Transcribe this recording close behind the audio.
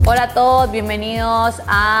Hola a todos, bienvenidos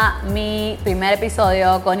a mi primer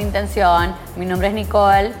episodio con intención. Mi nombre es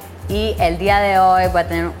Nicole y el día de hoy voy a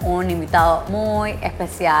tener un invitado muy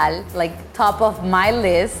especial, like top of my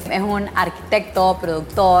list. Es un arquitecto,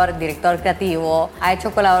 productor, director creativo. Ha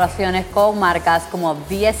hecho colaboraciones con marcas como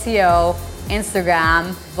VSCO,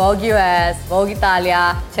 Instagram, Vogue US, Vogue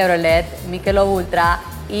Italia, Chevrolet, Michelob Ultra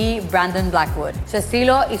y Brandon Blackwood. Su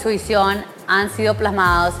estilo y su visión han sido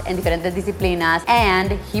plasmados en diferentes disciplinas,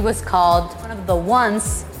 and he was called one of the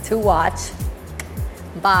ones to watch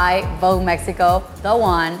by Vogue Mexico, the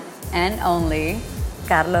one and only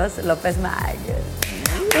CarlosLopezMag.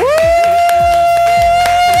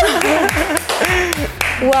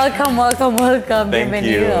 Welcome.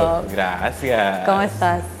 Bienvenido. Gracias. ¿Cómo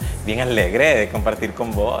estás? Bien alegre de compartir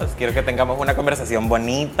con vos. Quiero que tengamos una conversación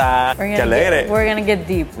bonita. ¡Qué alegre! We're gonna get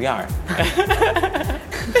deep. We are.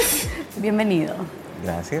 Bienvenido.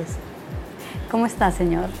 Gracias. ¿Cómo está,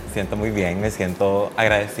 señor? Me siento muy bien, me siento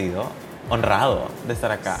agradecido, honrado de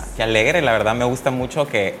estar acá. Qué alegre, la verdad me gusta mucho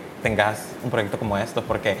que tengas un proyecto como esto,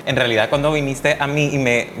 porque en realidad cuando viniste a mí y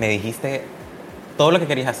me dijiste todo lo que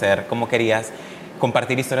querías hacer, cómo querías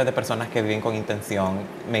compartir historias de personas que viven con intención,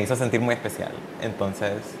 me hizo sentir muy especial.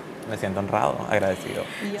 Entonces me siento honrado, agradecido.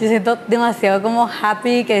 Yo siento demasiado como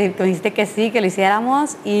happy que me dijiste que sí, que lo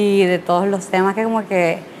hiciéramos, y de todos los temas que como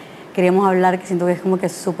que queríamos hablar, que siento que es como que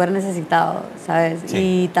súper necesitado, ¿sabes? Sí.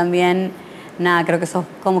 Y también, nada, creo que sos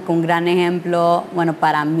como que un gran ejemplo, bueno,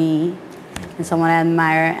 para mí, someone I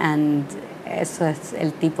admire, and eso es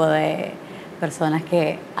el tipo de personas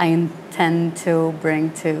que I intend to bring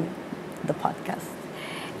to the podcast.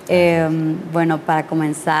 Bueno, para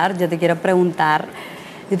comenzar, yo te quiero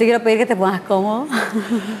pedir que te pongas cómodo.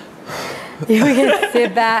 You can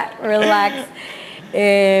sit back, relax.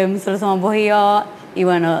 Solo somos vos y yo. Y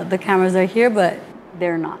bueno, the cameras are here, but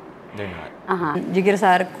they're not. They're not. Ajá. Yo quiero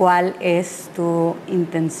saber cuál es tu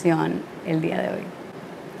intención el día de hoy.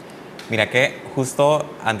 Mira que justo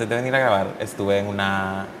antes de venir a grabar estuve en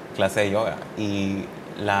una clase de yoga y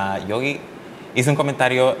la yogi hizo un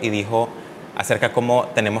comentario y dijo acerca de cómo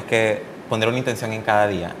tenemos que poner una intención en cada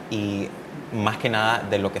día y más que nada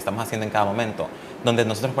de lo que estamos haciendo en cada momento. Donde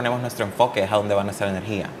nosotros ponemos nuestro enfoque es a dónde va nuestra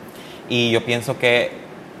energía. Y yo pienso que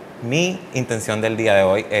mi intención del día de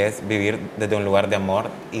hoy es vivir desde un lugar de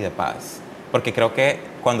amor y de paz. Porque creo que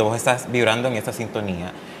cuando vos estás vibrando en esta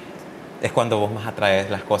sintonía, es cuando vos más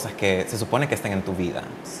atraes las cosas que se supone que estén en tu vida.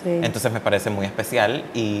 Sí. Entonces me parece muy especial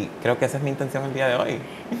y creo que esa es mi intención el día de hoy.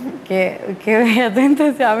 Qué bella tu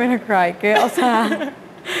intención, I'm gonna cry. Que, o sea,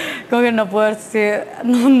 como que no puedo decir,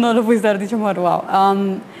 no lo pudiste haber dicho mejor, wow.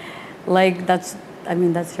 Like, that's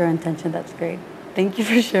your intention, that's great. Thank you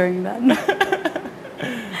for sharing that.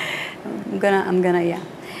 I'm gonna, yeah.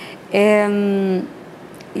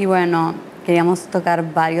 Y bueno, queríamos tocar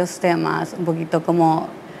varios temas, un poquito como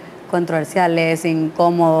controversiales,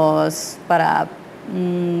 incómodos para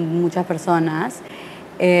muchas personas.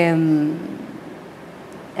 And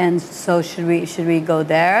so should we go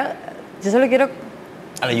there? Yo solo quiero...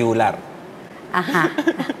 A la yugular. Ajá.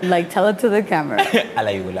 Like, tell it to the camera. A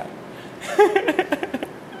la yugular.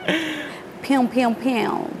 Pium.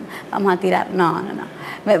 Vamos a tirar. No.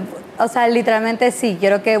 O sea, literalmente sí.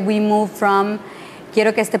 Quiero que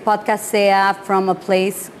quiero que este podcast sea from a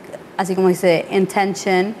place, así como dice,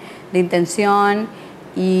 intention, de intención,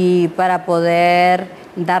 y para poder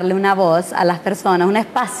darle una voz a las personas, un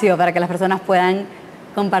espacio para que las personas puedan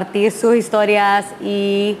compartir sus historias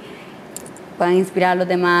y puedan inspirar a los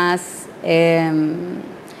demás.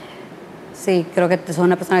 Sí, creo que sos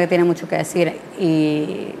una persona que tiene mucho que decir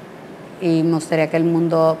y me gustaría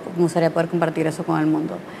poder compartir eso con el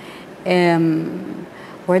mundo.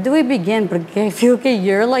 Where do we begin? Porque I feel que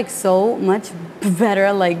you're like so much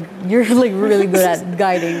better, like you're like really good at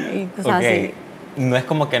guiding y cosas así. No es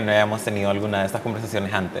como que no hayamos tenido alguna de estas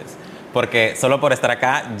conversaciones antes, porque solo por estar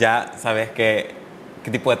acá ya sabes qué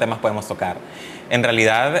tipo de temas podemos tocar. En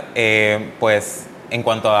realidad, pues en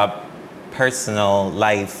cuanto a personal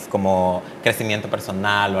life, como crecimiento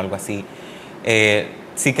personal o algo así,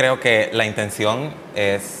 sí creo que la intención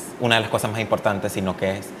es una de las cosas más importantes, sino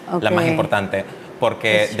que es la más importante,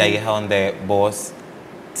 porque de ahí es a donde vos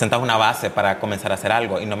sentás una base para comenzar a hacer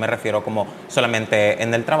algo. Y no me refiero como solamente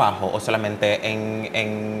en el trabajo o solamente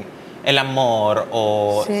en el amor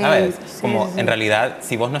o, ¿sabes? Como en realidad,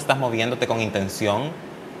 si vos no estás moviéndote con intención,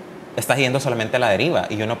 estás yendo solamente a la deriva.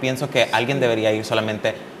 Y yo no pienso que alguien debería ir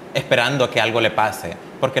solamente esperando que algo le pase,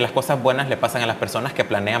 porque las cosas buenas le pasan a las personas que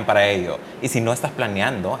planean para ello. Y si no estás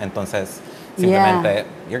planeando, entonces simplemente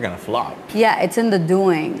you're gonna flop. Yeah, it's in the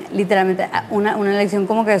doing. Literalmente, una lección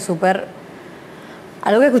como que súper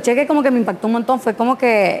Algo que escuché que como que me impactó un montón fue como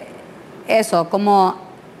que eso, como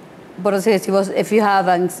por decir, if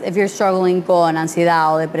you're struggling con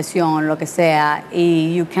ansiedad o depresión, lo que sea,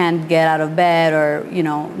 y you can't get out of bed or, you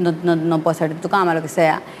know, no puedes salir de tu cama, lo que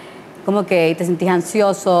sea, como que te sentís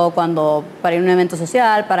ansioso cuando para ir a un evento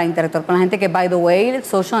social, para interactuar con la gente, que by the way,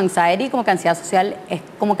 social anxiety, como que ansiedad social es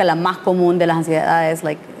como que la más común de las ansiedades,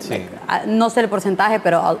 no sé el porcentaje,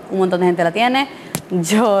 pero un montón de gente la tiene,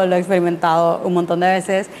 yo lo he experimentado un montón de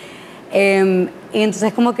veces, y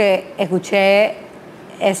entonces como que escuché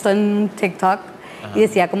esto en TikTok y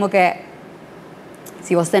decía como que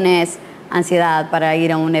si vos tenés ansiedad para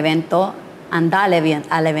ir a un evento, anda al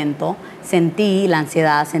evento, sentí la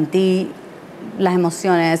ansiedad, sentí las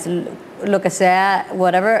emociones, lo que sea,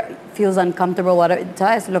 whatever feels uncomfortable, whatever,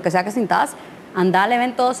 ¿sabes? Lo que sea que sintas, anda al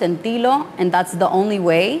evento, sentilo, and that's the only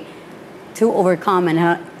way to overcome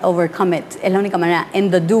it. Es la única manera,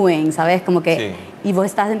 in the doing, ¿sabes? Como que, sí. Y vos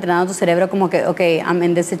estás entrenando tu cerebro como que, okay, I'm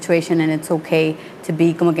in this situation and it's okay to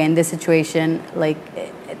be como que in this situation, like,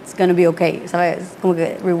 it's gonna be okay, ¿sabes? Como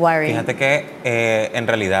que rewiring. Fíjate que en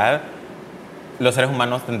realidad los seres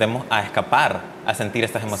humanos tendemos a escapar a sentir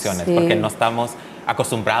estas emociones, sí. Porque no estamos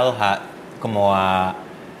acostumbrados a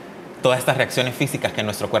todas estas reacciones físicas que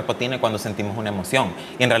nuestro cuerpo tiene cuando sentimos una emoción.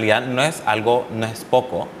 Y en realidad no es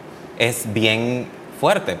poco, es bien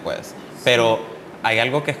fuerte, pues. Sí. Pero hay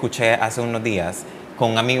algo que escuché hace unos días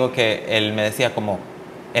con un amigo que él me decía como,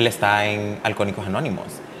 él está en Alcohólicos Anónimos.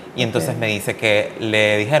 Y entonces me dice que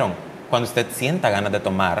le dijeron, cuando usted sienta ganas de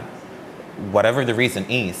tomar, whatever the reason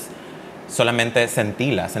is, solamente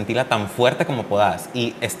sentila tan fuerte como podás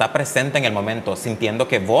y está presente en el momento, sintiendo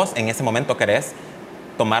que vos en ese momento querés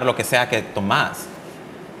tomar lo que sea que tomás.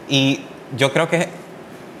 Y yo creo que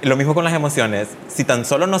lo mismo con las emociones, si tan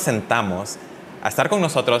solo nos sentamos a estar con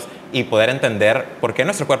nosotros y poder entender por qué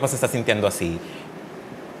nuestro cuerpo se está sintiendo así,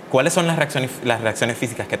 cuáles son las reacciones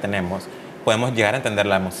físicas que tenemos, podemos llegar a entender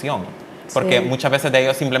la emoción. Porque sí. Muchas veces de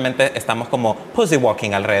ellos simplemente estamos como pussy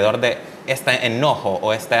walking alrededor de este enojo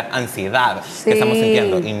o esta ansiedad sí. que estamos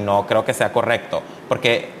sintiendo, y no creo que sea correcto,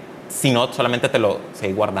 porque si no, solamente te lo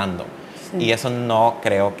seguís guardando. Sí. Y eso no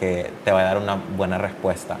creo que te vaya a dar una buena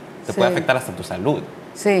respuesta. Te puede afectar hasta tu salud.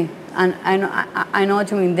 Sí, I know what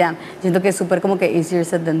you mean, damn. Siento que es súper como que easier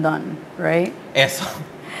said than done, right? Eso.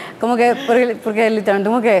 Como que, porque literalmente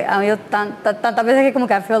como que ha habido tantas veces que como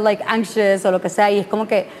que I feel like anxious o lo que sea, y es como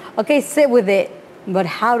que, okay, sit with it, but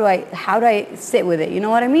how do I sit with it? You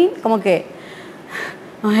know what I mean? Como que,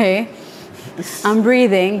 okay, I'm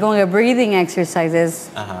breathing, como que breathing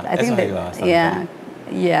exercises. Ajá, eso ayuda bastante.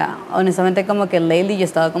 Yeah. Honestamente como que lately yo he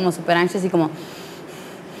estado como super anxious y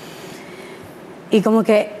como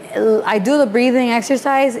que I do the breathing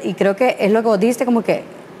exercise y creo que es lo que vos dijiste, como que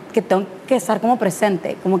tengo que estar como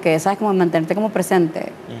presente, como que, ¿sabes? Como mantenerte como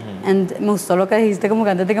presente. Uh-huh. And me gustó lo que dijiste, como que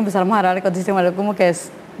antes de que empezáramos a hablar, dijiste algo como que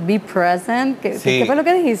es be present. ¿Qué fue lo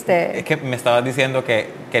que dijiste? Es que me estabas diciendo que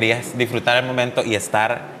querías disfrutar el momento y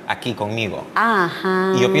estar aquí conmigo.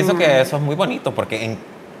 Ajá. Y yo pienso que eso es muy bonito, porque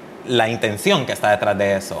la intención que está detrás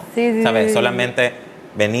de eso, sí, ¿sabes? Sí. Solamente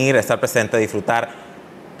venir, estar presente, disfrutar,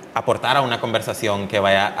 aportar a una conversación que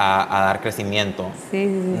vaya a dar crecimiento,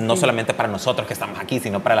 no solamente para nosotros que estamos aquí,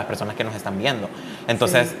 sino para las personas que nos están viendo.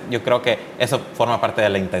 Entonces, yo creo que eso forma parte de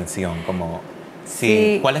la intención, como,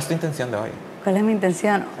 sí. ¿Cuál es tu intención de hoy? ¿Cuál es mi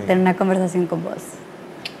intención? Sí. Tener una conversación con vos.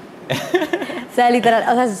 O sea, literal,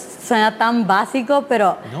 o sea, suena tan básico,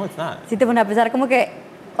 pero no, it's not. Si te pones a pensar como que,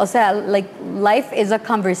 o sea, like, life is a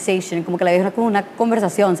conversation, como que la vida es como una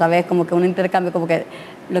conversación, ¿sabes? Como que un intercambio, como que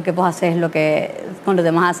lo que vos haces, lo que con los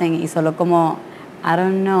demás hacen, y solo como, I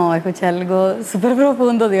don't know, escuché algo súper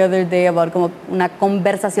profundo the other day about como una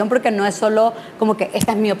conversación, porque no es solo como que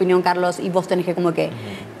esta es mi opinión, Carlos, y vos tenés que como que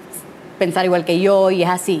pensar igual que yo, y es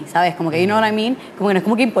así, ¿sabes? Como que, you know what I mean? Como que no es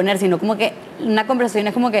como que imponer, sino como que una conversación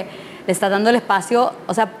es como que le estás dando el espacio,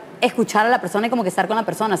 o sea, escuchar a la persona y como que estar con la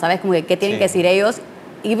persona, ¿sabes? Como que qué tienen que decir ellos,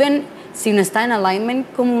 even si no está en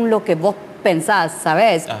alignment con lo que vos pensás,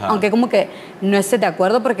 ¿sabes? Ajá. Aunque como que no estés de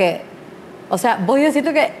acuerdo, porque, o sea, vos y yo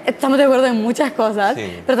siento que estamos de acuerdo en muchas cosas,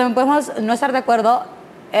 pero también podemos no estar de acuerdo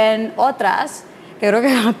en otras, que creo que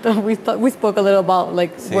we spoke a little about,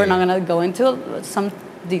 like, we're not going to go into some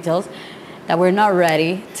details that we're not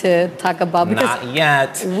ready to talk about, because not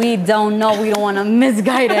yet. We don't know, we don't want to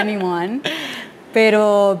misguide anyone.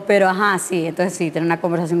 Pero, ajá, sí, entonces sí, tener una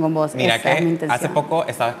conversación con vos. Mira, esa es mi que intención. hace poco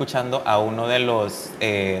estaba escuchando a uno de los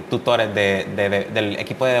tutores del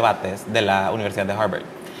equipo de debates de la Universidad de Harvard.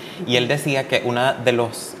 Y él decía que uno de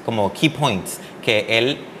los como key points que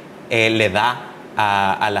él le da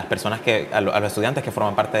a las personas, a los estudiantes que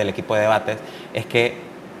forman parte del equipo de debates, es que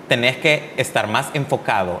tenés que estar más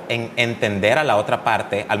enfocado en entender a la otra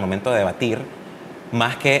parte al momento de debatir,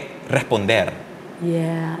 más que responder.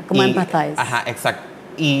 Yeah, como empathize. Ajá, exacto.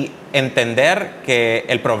 Y entender que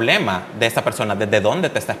el problema de esta persona, desde dónde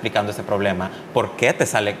te está explicando ese problema, por qué te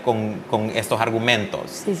sale con estos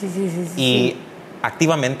argumentos. Sí. Y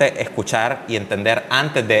activamente escuchar y entender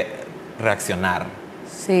antes de reaccionar.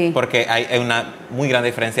 Sí. Porque hay una muy gran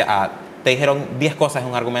diferencia te dijeron 10 cosas en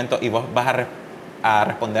un argumento y vos vas a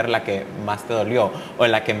responder la que más te dolió o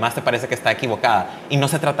la que más te parece que está equivocada. Y no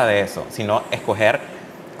se trata de eso, sino escoger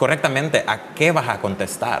correctamente a qué vas a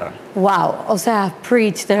contestar. Wow, o sea,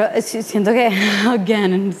 preach. Siento que,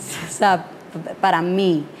 again, o sea, para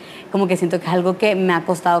mí, como que siento que es algo que me ha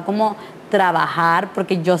costado como trabajar,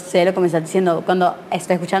 porque yo sé lo que me estás diciendo cuando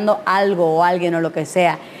estoy escuchando algo o alguien o lo que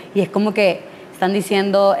sea, y es como que están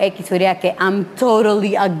diciendo X o Y que I'm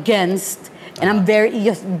totally against, and I'm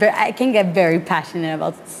I can get very passionate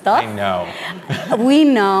about stuff. I know. We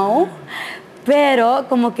know, pero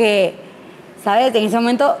como que, ¿sabes? En ese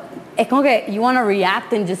momento es como que you want to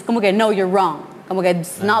react and just como que no, you're wrong. Como que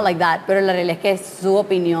it's not like that, pero la realidad es que es su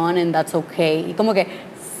opinión and that's okay. Y como que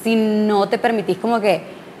si no te permitís como que,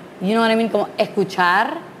 you know what I mean, como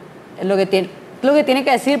escuchar lo que tiene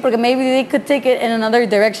que decir, porque maybe they could take it in another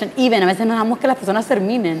direction. Even a veces no dejamos que las personas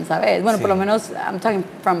terminen, ¿sabes? Bueno, sí. Por lo menos I'm talking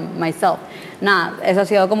from myself. Nada, eso ha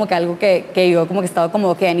sido como que algo que yo como que he estado como,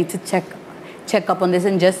 okay, I need to check up on this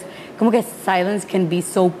and just, como que silence can be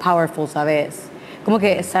so powerful, ¿sabes? Como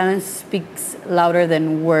que silence speaks louder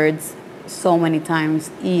than words so many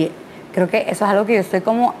times. Y creo que eso es algo que yo estoy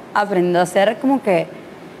como aprendiendo a hacer, como que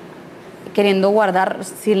queriendo guardar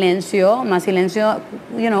silencio, más silencio,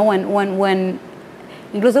 you know, when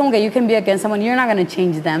incluso como que you can be against someone, you're not going to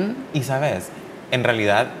change them. Y sabes, en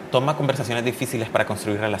realidad toma conversaciones difíciles para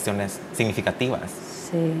construir relaciones significativas.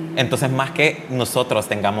 Sí. Entonces, más que nosotros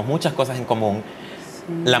tengamos muchas cosas en común,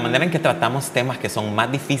 la manera en que tratamos temas que son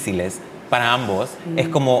más difíciles para ambos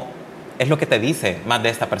es lo que te dice más de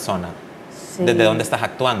esta persona. Sí. Desde dónde estás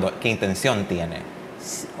actuando, qué intención tiene.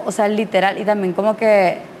 O sea, literal, y también como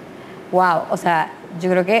que, wow, o sea, yo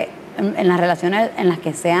creo que en las relaciones en las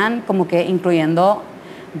que sean, como que incluyendo,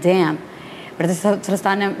 damn, pero se lo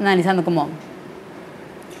estaban analizando como,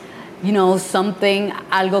 you know,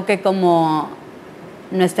 algo que como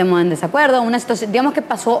no estemos en desacuerdo, una situación, digamos que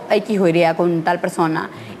pasó X o Y con tal persona,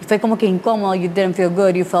 y fue como que incómodo, you didn't feel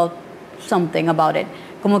good, you felt something about it,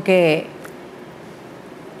 como que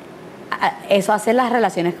eso hace las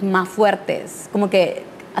relaciones más fuertes, como que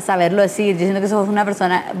a saberlo decir. Yo siento que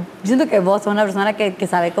vos sos una persona que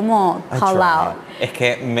sabe cómo call out. Es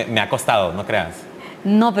que me ha costado, no creas.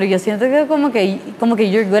 No, pero yo siento que como que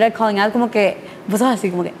you're good at calling out, como que vos sos así,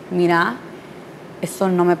 como que mira, eso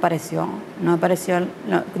no me pareció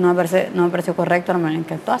correcto la manera en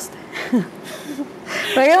que actuaste.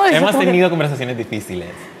 Hemos tenido conversaciones difíciles.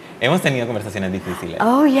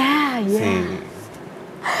 Oh, yeah.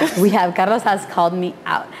 Sí. Carlos has called me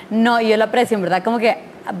out. No, yo lo aprecio, en verdad, como que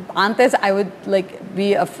antes I would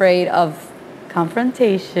be afraid of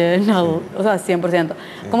confrontation, o sea, 100%.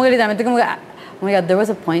 Sí. Como que literalmente como que, oh my God, there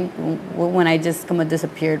was a point when I just como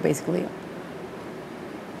disappeared, basically.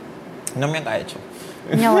 No me haga hecho.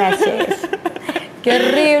 No voy a hacer eso. Qué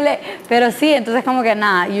horrible. Pero sí, entonces como que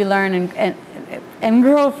nada, you learn and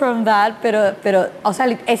grow from that, pero, o sea,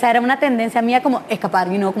 esa era una tendencia mía como escapar,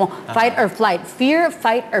 you know, como fight or flight, fear,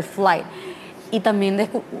 fight or flight. Y también y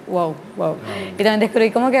también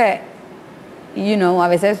descubrí como que, you know, a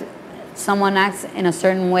veces someone acts in a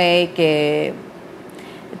certain way que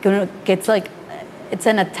it's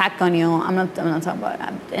an attack on you. I'm not talking about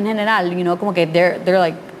en general, you know, como que they're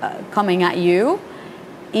like coming at you.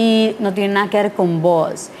 Y no tiene nada que ver con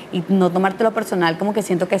vos. Y no tomártelo personal, como que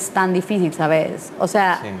siento que es tan difícil, ¿sabes? O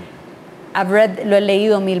sea, sí. Lo he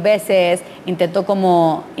leído 1000 veces, intento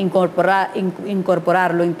como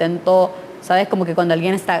incorporarlo, intento, ¿sabes? Como que cuando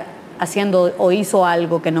alguien está haciendo o hizo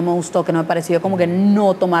algo que no me gustó, que no me pareció, como que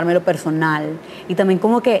no tomármelo personal. Y también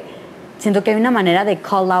como que siento que hay una manera de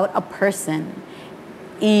call out a person.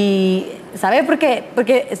 Y, ¿sabes? Porque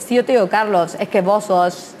si yo te digo, Carlos, es que vos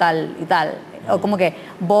sos tal y tal, o como que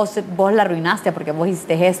vos la arruinaste porque vos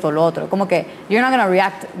hiciste esto o lo otro, como que you're not gonna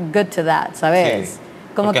react good to that, ¿sabes? Sí,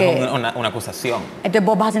 como porque que es una acusación. Entonces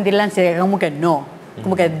vos vas a sentir la ansiedad como que no,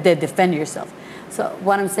 como que de defend yourself. So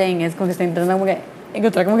what I'm saying is como que estoy intentando como que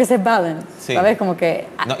encontrar como que ese balance, sí. ¿Sabes? Como que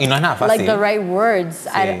no, y no es nada fácil. Like the right words.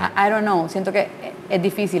 Sí. I don't know, siento que es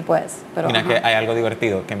difícil, pues. Pero, mira, que hay algo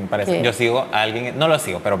divertido que me parece. ¿Qué? Yo sigo a alguien, no lo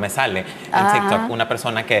sigo, pero me sale en TikTok una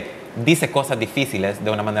persona que dice cosas difíciles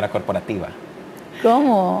de una manera corporativa.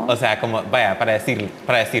 ¿Cómo? O sea, como, vaya, para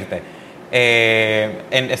decirte,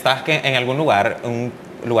 estás en algún lugar, un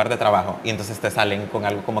lugar de trabajo, y entonces te salen con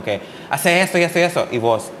algo como que, hace esto y esto y eso, y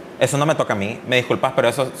vos, eso no me toca a mí, me disculpas, pero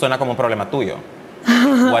eso suena como un problema tuyo.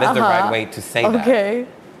 What is the right way to say that?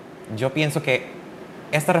 Yo pienso que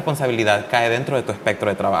esta responsabilidad cae dentro de tu espectro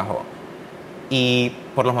de trabajo. Y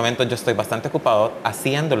por los momentos yo estoy bastante ocupado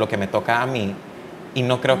haciendo lo que me toca a mí y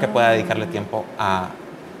no creo que pueda dedicarle tiempo a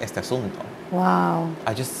este asunto. Wow.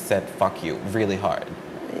 I just said fuck you really hard.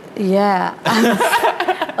 Yeah.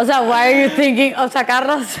 O sea, why are you thinking? O sea,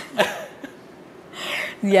 Carlos.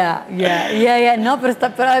 Yeah. No, pero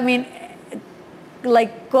I mean,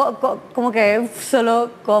 like, como que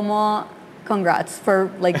solo como congrats for,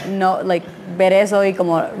 like, no, like, ver eso y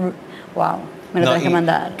como, wow, me lo tienes que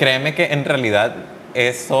mandar. Créeme que en realidad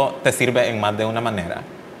eso te sirve en más de una manera.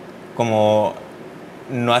 Como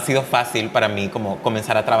no ha sido fácil para mí como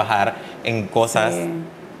comenzar a trabajar en cosas,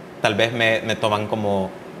 tal vez me toman como,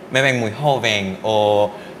 me ven muy joven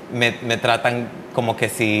o me tratan como que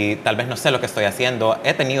si tal vez no sé lo que estoy haciendo.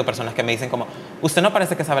 He tenido personas que me dicen como, usted no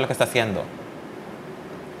parece que sabe lo que está haciendo.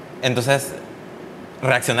 Entonces,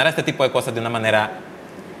 reaccionar a este tipo de cosas de una manera...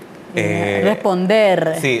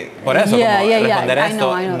 responder. Sí, por eso, responder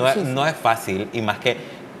esto no es fácil, y más que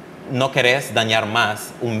no querés dañar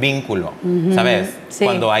más un vínculo, ¿sabes? Sí.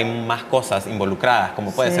 Cuando hay más cosas involucradas,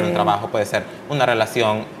 como puede ser un trabajo, puede ser una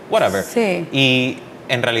relación, whatever. Sí. Y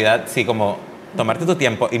en realidad, sí, como tomarte tu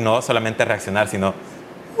tiempo y no solamente reaccionar, sino...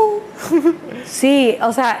 Sí,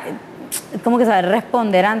 o sea, como que saber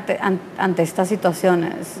responder ante estas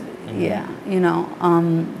situaciones. Yeah, you know,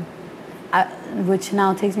 which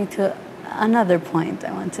now takes me to another point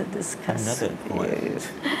I want to discuss. Another point.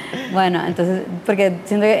 Bueno, entonces, porque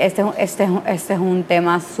siento que este es un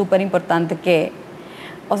tema súper importante que,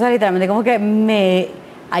 o sea, literalmente como que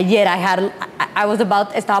ayer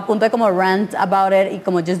estaba a punto de como rant about it y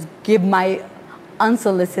como just give my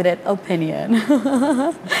unsolicited opinion.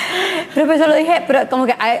 Pero pues lo dije, pero como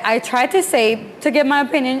que I tried to give my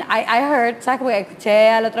opinion. I heard, ¿sabes? Como que escuché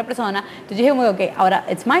a la otra persona. Entonces dije como que, ahora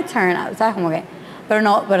it's my turn, ¿sabes? Como que, pero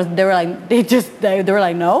no, pero they were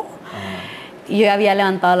like, no. Y yo había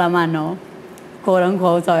levantado la mano, quote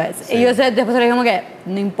unquote, ¿sabes? Sí. Y yo después le dije como que,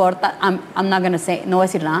 no importa, I'm not gonna say, no voy a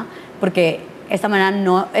decir nada, porque esta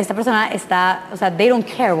persona está, o sea, they don't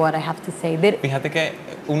care what I have to say. Fíjate que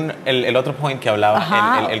el otro point que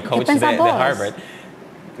hablaba el coach de Harvard,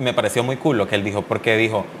 me pareció muy cool lo que él dijo, porque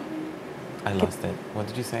dijo, I lost it. What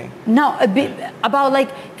did you say? No, about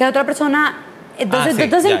like que la otra persona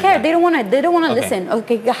doesn't care. They don't want to listen.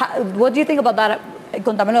 Okay, what do you think about that?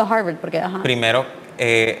 Contámelo de Harvard, porque Primero,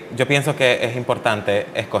 yo pienso que es importante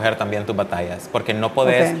escoger también tus batallas, porque no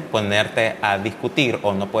puedes ponerte a discutir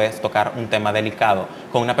o no puedes tocar un tema delicado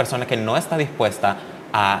con una persona que no está dispuesta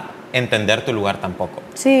a entender tu lugar tampoco.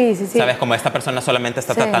 Sí. ¿Sabes? Como esta persona solamente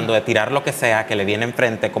está tratando de tirar lo que sea que le viene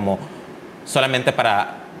enfrente como solamente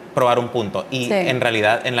para probar un punto. Y en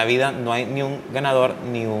realidad en la vida no hay ni un ganador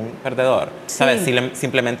ni un perdedor. ¿Sabes?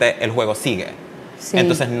 Simplemente el juego sigue. Sí.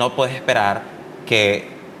 Entonces no puedes esperar que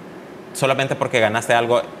solamente porque ganaste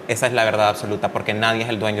algo, esa es la verdad absoluta, porque nadie es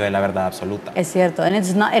el dueño de la verdad absoluta. Es cierto. And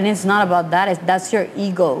it's not about that. That's your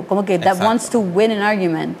ego. Como que that wants to win an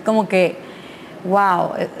argument. Como que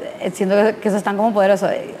wow, siento que eso es tan como poderoso.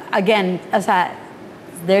 Again, o sea,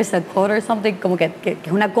 there's a quote or something, como que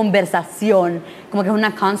es una conversación, como que es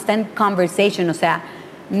una constant conversation, o sea,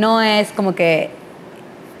 no es como que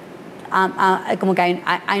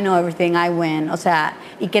I know everything, I win, o sea,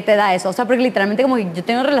 ¿y qué te da eso? O sea, porque literalmente como que yo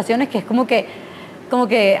tengo relaciones que es como que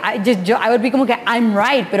I would be como que I'm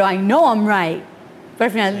right, pero I know I'm right. Pero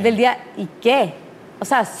al final del día, ¿y qué? O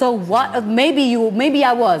sea, so what? Maybe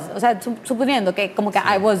I was. O sea, suponiendo que como que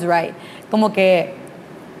I was right. Como que,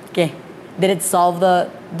 ¿qué? Did it solve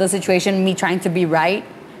the situation, me trying to be right?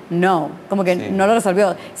 No. Como que no lo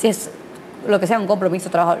resolvió. Si es lo que sea, un compromiso,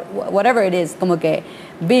 trabajo, whatever it is, como que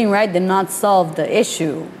being right did not solve the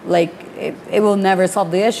issue. Like, it will never solve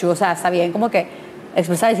the issue. O sea, está bien como que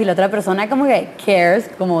expresar, y si la otra persona como que cares,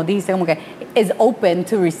 como dice, como que is open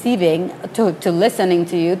to receiving, to listening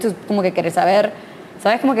to you, to como que querer saber,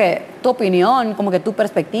 ¿sabes? Como que tu opinión, como que tu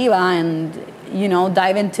perspectiva, and, you know,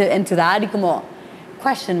 dive into that, y como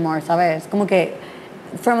question more, ¿sabes? Como que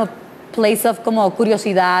from a place of como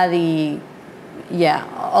curiosidad y yeah,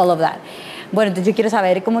 all of that. Bueno, entonces yo quiero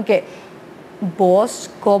saber como que vos,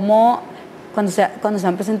 como cuando se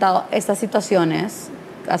han presentado estas situaciones,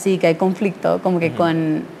 así que hay conflicto, como que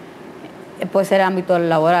puede ser ámbito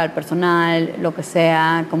laboral, personal, lo que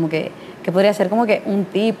sea, como que podría ser como que un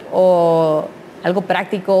tip o algo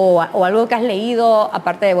práctico o algo que has leído,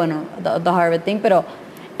 aparte de, bueno, the Harvard thing, pero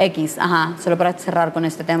X, solo para cerrar con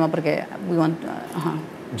este tema porque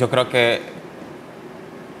Yo creo que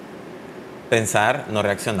pensar, no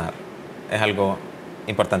reaccionar, es algo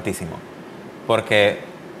importantísimo. Porque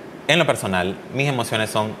en lo personal, mis emociones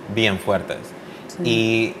son bien fuertes. Sí.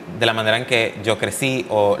 Y de la manera en que yo crecí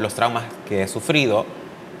o los traumas que he sufrido,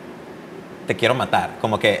 te quiero matar.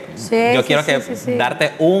 Como que yo quiero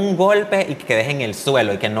darte un golpe y que quedes en el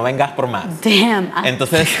suelo y que no vengas por más. Damn.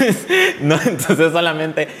 Entonces, entonces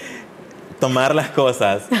solamente tomar las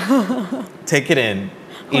cosas, take it in,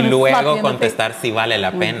 y luego contestar si vale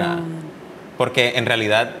la pena. Porque en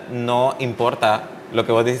realidad no importa lo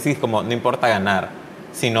que vos decís, como no importa ganar,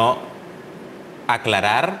 sino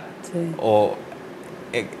aclarar o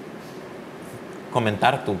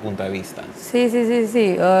comentar tu punto de vista. Sí.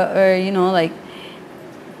 You know, like,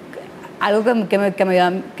 algo que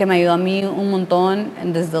me ayudó a mí un montón,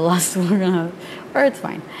 and this is the last one, or it's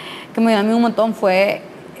fine, que me ayudó a mí un montón fue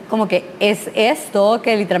como que es esto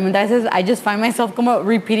que literalmente a veces I just find myself como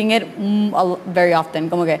repeating it very often,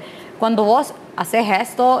 como que cuando vos haces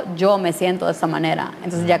esto, yo me siento de esa manera.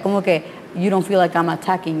 Entonces ya como que you don't feel like I'm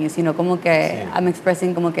attacking you, sino como que I'm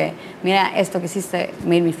expressing como que, mira, esto que hiciste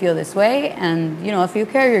made me feel this way, and you know, if you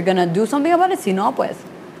care, you're gonna do something about it. Si no, pues,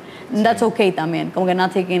 that's okay también. Como que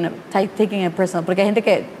not taking it personal. Porque hay gente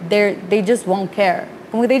que they just won't care.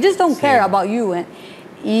 Como que they just don't care about you.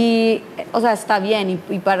 Y, o sea, está bien.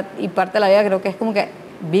 Y parte de la vida creo que es como que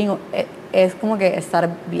es como que estar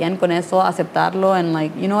bien con eso, aceptarlo, and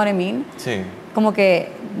like, you know what I mean? Sí. Como que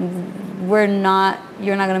you're not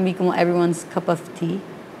gonna be como everyone's cup of tea.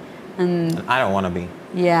 And I don't want to be.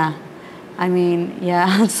 Yeah. I mean,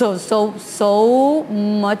 yeah. So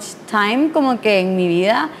much time como que en mi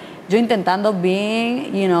vida yo intentando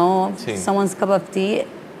being, you know, someone's cup of tea,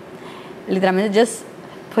 literalmente just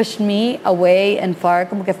pushed me away and far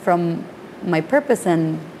como que from my purpose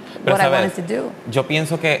and Pero, what ¿sabes? I wanted to do. Yo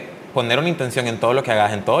pienso que poner una intención en todo lo que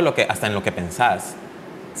hagas, hasta en lo que pensás,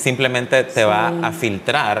 simplemente te va a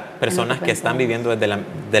filtrar personas que están viviendo de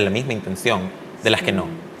la misma intención de las que no.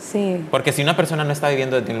 Sí. Porque si una persona no está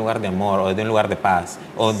viviendo desde un lugar de amor o desde un lugar de paz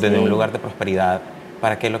o desde un lugar de prosperidad,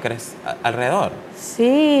 ¿para qué lo querés alrededor?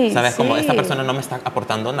 Sí. ¿Sabes? Como esta persona no me está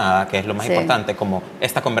aportando nada, que es lo más importante, como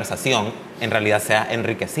esta conversación en realidad sea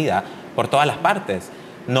enriquecida por todas las partes,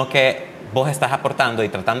 no que vos estás aportando y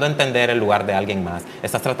tratando de entender el lugar de alguien más,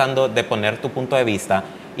 estás tratando de poner tu punto de vista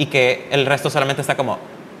y que el resto solamente está como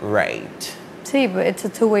right. Sí, but it's a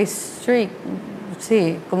two-way street.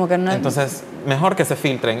 Sí, como que no. Entonces, mejor que se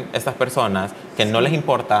filtren estas personas que no les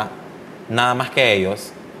importa nada más que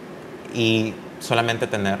ellos y solamente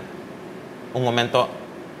tener un momento.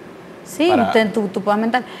 Sí, tu paz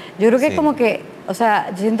mental. Yo creo que es como que, o sea,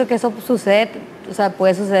 yo siento que eso sucede, o sea,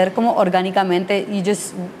 puede suceder como orgánicamente y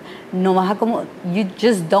no vas a como, you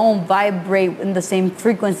just don't vibrate in the same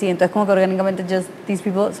frequency, entonces como que orgánicamente just these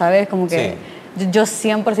people, ¿sabes? Como que yo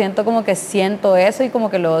 100% como que siento eso y como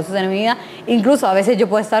que lo sucede en mi vida. Incluso a veces yo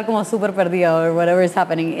puedo estar como súper perdida or whatever is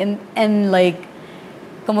happening and like,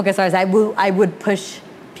 como que, ¿sabes? I would push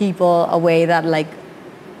people away that like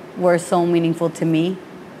were so meaningful to me,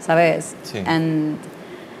 ¿sabes? Sí. And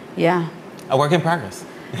yeah. A work in progress.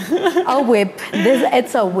 A whip.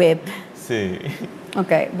 It's a whip. Sí.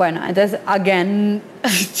 Ok, bueno, entonces, again,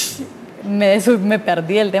 me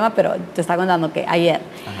perdí el tema, pero te estaba contando que ayer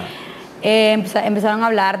empezaron a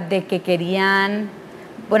hablar de que querían,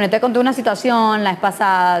 bueno, te conté una situación la vez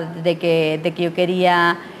pasada de que yo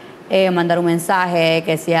quería mandar un mensaje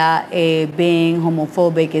que decía being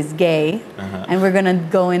homophobic is gay, and we're gonna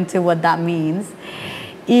go into what that means,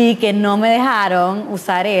 y que no me dejaron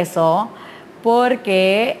usar eso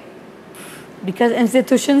porque because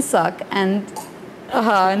institutions suck and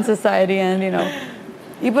in society and you know,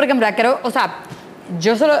 y porque en verdad creo, o sea,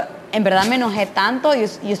 yo solo en verdad me enojé tanto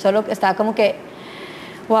y solo estaba como que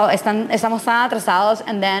wow, estamos tan atrasados,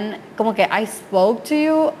 and then como que I spoke to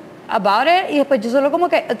you about it y después yo solo como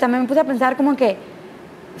que también me puse a pensar como que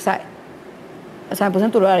o sea me puse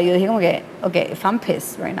en tu lugar y yo dije como que okay, if I'm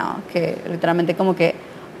pissed right now, que literalmente como que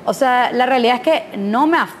o sea, la realidad es que no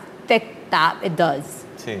me afecta, it does.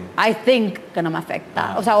 Sí. I think que no me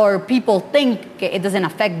afecta. O sea, or people think que it doesn't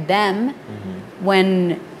affect them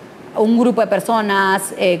when un grupo de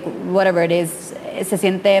personas, whatever it is, se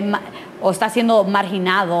siente o está siendo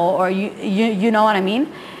marginado, or you know what I mean?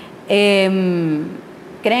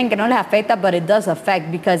 Creen que no les afecta, but it does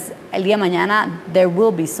affect because el día de mañana there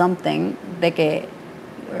will be something de que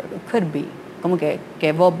could be como que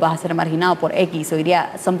vos vas a ser marginado por X o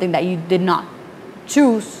diría something that you did not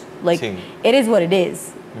choose. Like, it is what it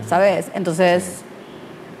is, ¿sabes? Entonces,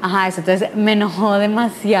 Ajá, eso. Entonces me enojó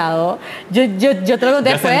demasiado. Yo te lo conté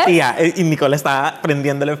Yo después. sentía, y Nicole estaba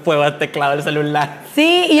prendiéndole fuego al teclado del celular.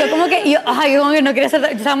 Sí, y yo como que no quería hacer, yo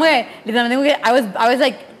estaba muy, literalmente como que, I was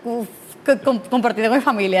like, compartiendo con mi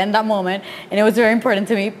familia in that moment, and it was very important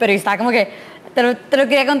to me, pero yo estaba como que, te lo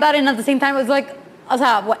quería contar, and at the same time, it was like, o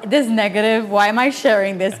sea, this negative, why am I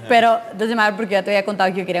sharing this? Pero, doesn't matter, porque ya te había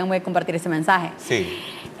contado que yo quería compartir ese mensaje. Sí.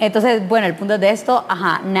 Entonces, bueno, el punto de esto,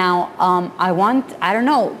 now, I don't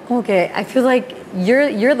know, como que, I feel like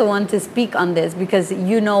you're the one to speak on this, because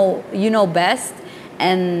you know best,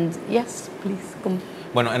 and yes, please,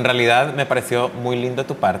 Bueno, en realidad me pareció muy lindo de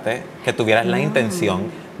tu parte que tuvieras la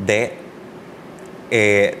intención de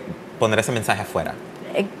poner ese mensaje afuera.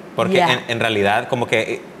 Porque en realidad como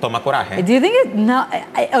que toma coraje. Do you think it? No,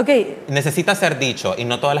 okay. Necesita ser dicho y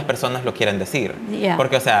no todas las personas lo quieren decir. Yeah.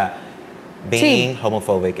 Porque, o sea, being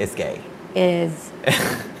homophobic is gay.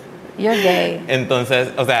 You're gay. Entonces,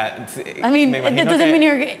 o sea, I mean, it doesn't mean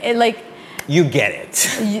you're gay, like... You get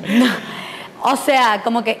it. O sea,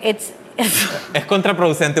 como que es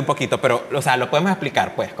contraproducente un poquito, pero, o sea, lo podemos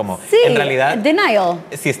explicar, pues, como, sí, en realidad... denial.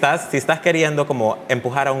 Si estás queriendo como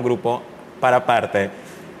empujar a un grupo para parte,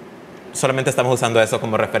 solamente estamos usando eso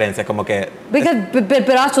como referencia, como que...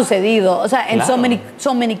 Pero ha sucedido, o sea, en claro.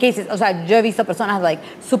 so many cases, o sea, yo he visto personas like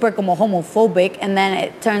super como homophobic, and then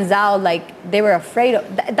it turns out like they were afraid of,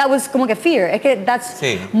 that was como que fear, es que that's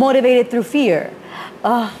motivated through fear.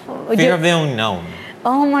 Fear of the unknown.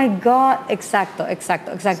 Oh my God, exacto.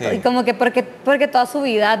 Sí. Y como que porque toda su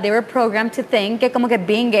vida they were programmed to think que como que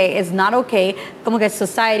being gay is not okay, como que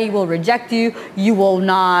society will reject you, you will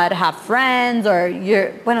not have friends, or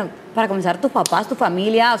bueno, para comenzar tus papás, tu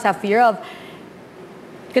familia, o sea, fear of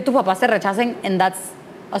que tus papás te rechacen, and that's,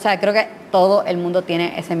 o sea, creo que todo el mundo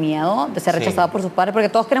tiene ese miedo de ser rechazado por sus padres, porque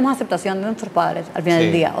todos queremos aceptación de nuestros padres al final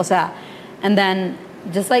del día, o sea, and then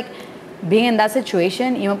just like being in that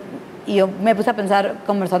situation, y yo me puse a pensar,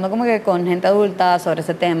 conversando como que con gente adulta sobre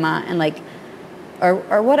ese tema, and like,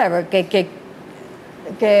 or whatever, que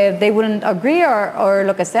they wouldn't agree, or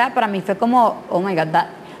lo que sea, para mí fue como, oh my God, that,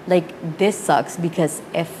 like, this sucks, because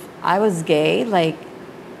if I was gay, like,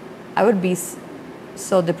 I would be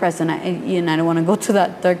so depressed, and I don't want to go to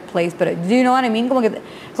that dark place, but do you know what I mean? Como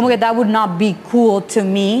que that would not be cool to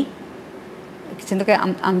me. Siento que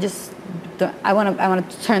I'm just... I want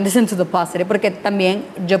to turn this into the positive, porque también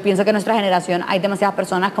yo pienso que en nuestra generación hay demasiadas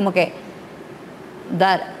personas como que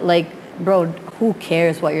that, like, bro, who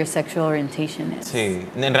cares what your sexual orientation is? Sí,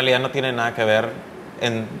 en realidad no tiene nada que ver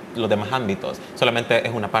en los demás ámbitos, solamente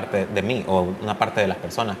es una parte de mí o una parte de las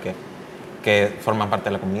personas que forman parte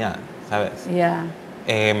de la comunidad, ¿sabes? Yeah.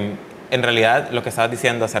 En realidad lo que estabas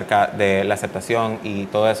diciendo acerca de la aceptación y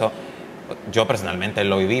todo eso, yo personalmente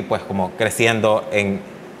lo viví pues como creciendo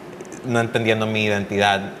no entendiendo mi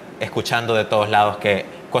identidad, escuchando de todos lados que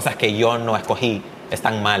cosas que yo no escogí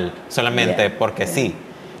están mal, solamente porque sí.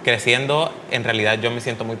 Creciendo, en realidad yo me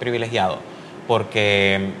siento muy privilegiado,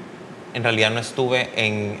 porque en realidad no estuve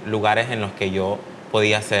en lugares en los que yo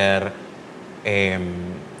podía ser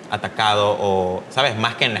atacado o, ¿sabes?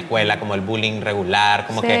 Más que en la escuela, como el bullying regular,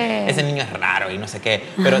 como que ese niño es raro y no sé qué.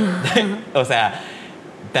 Pero, o sea,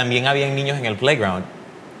 también había niños en el playground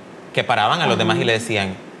que paraban a los demás y le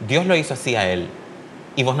decían, Dios lo hizo así a él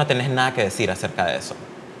y vos no tenés nada que decir acerca de eso.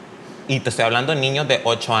 Y te estoy hablando de niños de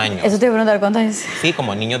 8 años. Eso te iba a preguntar, ¿cuántos años? Sí,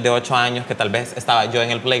 como niños de 8 años que tal vez estaba yo en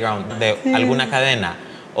el playground de alguna cadena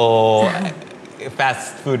o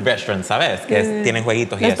fast food restaurant, ¿sabes? Que tienen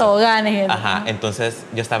jueguitos y eso. Toboganes. Ajá, entonces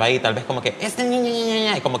yo estaba ahí tal vez como que este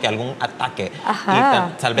niño, y como que algún ataque.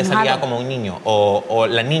 Ajá. Y tal vez salía como un niño o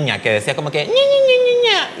la niña que decía como que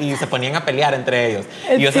y se ponían a pelear entre ellos.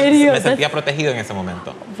 Y yo me sentía protegido en ese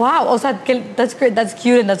momento. Wow, o sea, that's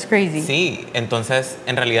cute and that's crazy. Sí, entonces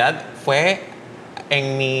en realidad fue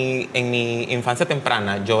en mi infancia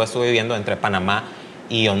temprana, yo estuve viviendo entre Panamá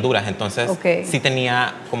y Honduras, entonces sí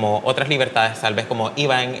tenía como otras libertades, tal vez como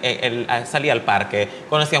salía al parque,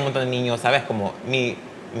 conocía a un montón de niños, ¿sabes? Como mi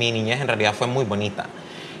niñez en realidad fue muy bonita.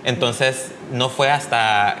 Entonces no fue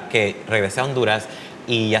hasta que regresé a Honduras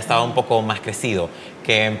y ya estaba un poco más crecido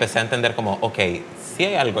que empecé a entender como, sí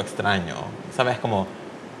hay algo extraño, ¿sabes? Como,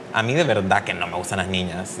 a mí de verdad que no me gustan las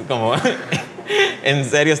niñas, como, en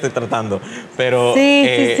serio estoy tratando, pero...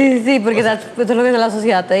 Sí, porque eso es lo que la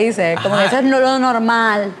sociedad te dice, como que eso es lo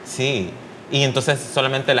normal. Sí, y entonces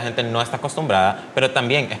solamente la gente no está acostumbrada, pero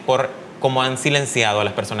también es por cómo han silenciado a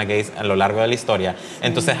las personas gays a lo largo de la historia.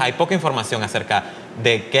 Entonces hay poca información acerca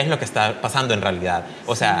de qué es lo que está pasando en realidad.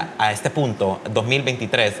 O sea, a este punto,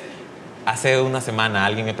 2023, hace una semana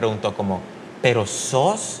alguien me preguntó como, ¿pero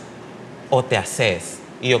sos o te haces?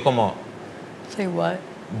 Y yo como... Say what?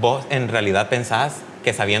 vos en realidad pensás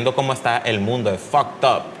que sabiendo cómo está el mundo de fucked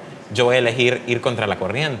up, yo voy a elegir ir contra la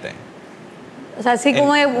corriente. O sea, sí,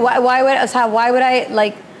 como, why would I,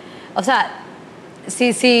 like, o sea, sí,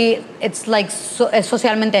 it's like, es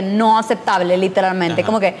socialmente no aceptable, literalmente. Ajá.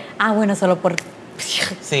 Como que, bueno, solo por...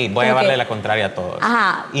 Sí, voy a llevarle la contraria a todos.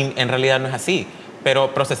 Ajá. Y en realidad no es así.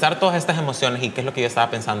 Pero procesar todas estas emociones y qué es lo que yo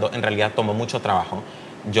estaba pensando, en realidad tomó mucho trabajo.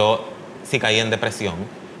 Yo sí caí en depresión,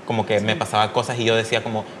 como que me pasaba cosas y yo decía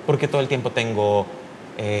como, ¿por qué todo el tiempo tengo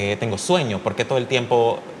sueño? ¿Por qué todo el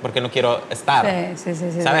tiempo, por qué no quiero estar? Sí.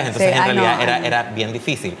 ¿Sabes? Entonces sí, en realidad era bien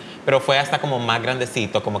difícil. Pero fue hasta como más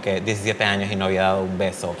grandecito, como que 17 años y no había dado un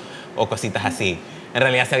beso o cositas así. En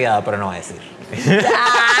realidad se había dado, pero no voy a decir.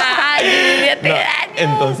 No,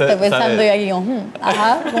 entonces, estoy pensando yo aquí,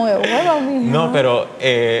 como que, bueno, mija. No, pero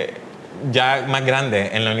ya más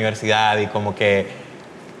grande en la universidad y como que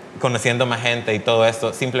conociendo más gente y todo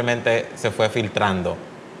esto, simplemente se fue filtrando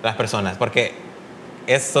las personas, porque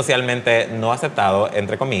es socialmente no aceptado,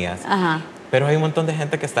 entre comillas, pero hay un montón de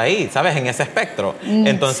gente que está ahí, ¿sabes? En ese espectro.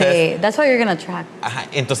 Entonces, sí, that's what you're gonna attract.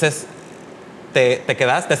 Entonces,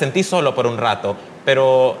 te sentís solo por un rato,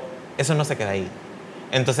 pero eso no se queda ahí.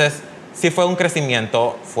 Entonces, sí fue un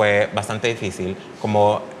crecimiento, fue bastante difícil,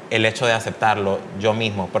 como el hecho de aceptarlo yo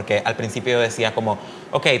mismo, porque al principio yo decía como,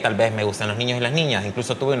 ok, tal vez me gustan los niños y las niñas,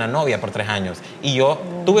 incluso tuve una novia por 3 años, y yo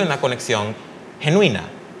tuve una conexión genuina,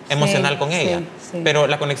 emocional con ella, pero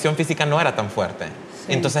la conexión física no era tan fuerte.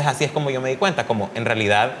 Entonces así es como yo me di cuenta, como en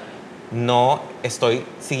realidad no estoy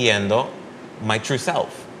siguiendo my true self.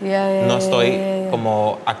 No estoy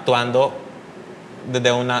como actuando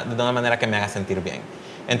de una manera que me haga sentir bien.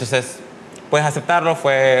 Entonces, pues aceptarlo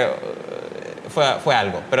fue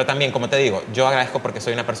algo. Pero también, como te digo, yo agradezco porque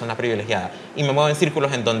soy una persona privilegiada y me muevo en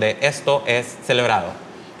círculos en donde esto es celebrado.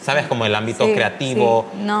 ¿Sabes? Como el ámbito creativo,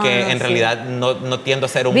 en realidad no tiendo a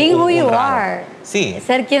ser un Being who you raro. are. Sí.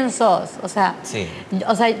 Ser quien sos. O sea,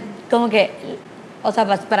 como que,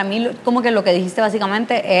 para mí, como que lo que dijiste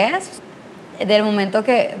básicamente es del momento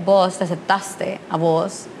que vos te aceptaste a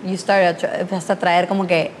vos, empezaste a traer como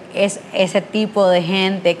que es ese tipo de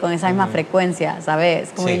gente con esa misma frecuencia, ¿sabes?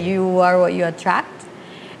 Como you are what you attract.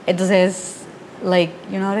 Entonces, like,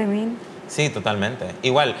 you know what I mean? Sí, totalmente.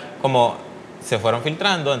 Igual, como se fueron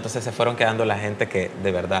filtrando, entonces se fueron quedando la gente que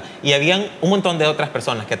de verdad... Y habían un montón de otras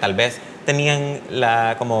personas que tal vez tenían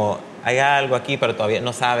como, hay algo aquí, pero todavía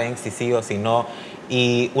no saben si sí o si no.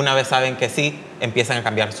 Y una vez saben que sí, empiezan a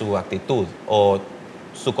cambiar su actitud o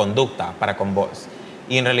su conducta para con vos.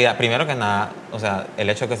 Y en realidad, primero que nada, o sea, el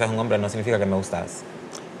hecho de que seas un hombre no significa que me gustas.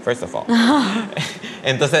 First of all.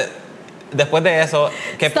 Entonces, después de eso,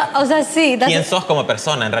 ¿quién sos como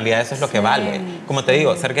persona? En realidad eso es lo que vale. Como te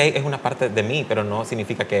digo, ser gay es una parte de mí, pero no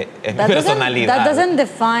significa que es mi personalidad. That doesn't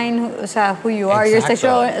define, who you are, your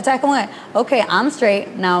sexual... O sea, es como que, okay, I'm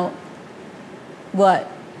straight, now, what?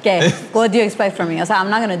 ¿Qué? What do you expect from me? O sea, I'm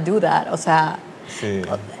not going to do that. O sea,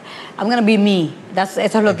 I'm going to be me. Eso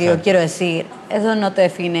es lo que yo quiero decir. Eso no te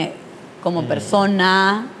define como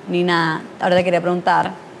persona ni nada. Ahora te quería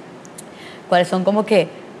preguntar, ¿cuáles son como que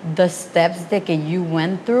the steps de que you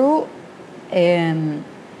went through?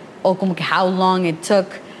 O como que how long it took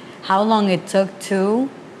to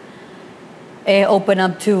open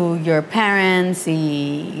up to your parents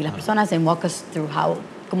y las personas, and walk us through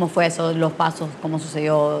cómo fue eso, los pasos, cómo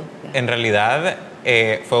sucedió. En realidad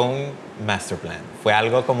fue un master plan. Fue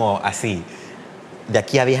algo como así. De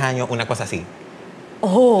aquí a 10 años, una cosa así.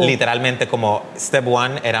 Literalmente como step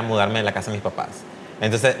 1 era mudarme de la casa de mis papás.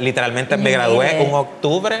 Entonces, literalmente me gradué un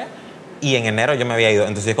octubre y en enero yo me había ido.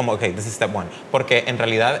 Entonces, yo como, ok, this is step 1. Porque en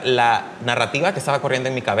realidad la narrativa que estaba corriendo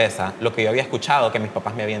en mi cabeza, lo que yo había escuchado, que mis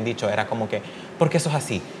papás me habían dicho, era como que, ¿por qué sos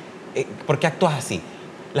así? ¿Por qué actúas así?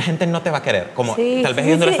 La gente no te va a querer. Como, tal vez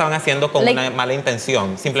ellos no lo estaban haciendo con una mala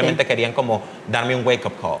intención. Simplemente querían como darme un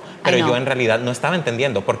wake-up call. Pero yo en realidad no estaba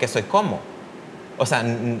entendiendo por qué soy como. O sea,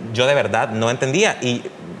 yo de verdad no entendía. Y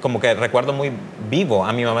como que recuerdo muy vivo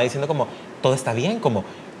a mi mamá diciendo como, todo está bien, como,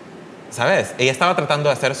 ¿sabes? Ella estaba tratando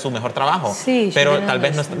de hacer su mejor trabajo. Pero tal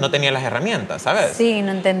vez no tenía las herramientas, ¿sabes? Sí,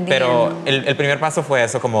 no entendía. Pero el primer paso fue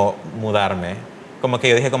eso, como mudarme. Como que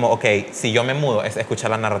yo dije como, ok, si yo me mudo, es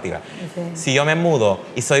escuchar la narrativa. Si yo me mudo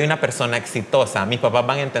y soy una persona exitosa, mis papás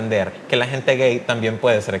van a entender que la gente gay también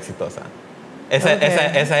puede ser exitosa. Esa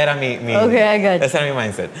era ese era mi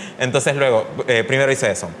mindset. Entonces luego, primero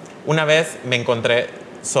hice eso. Una vez me encontré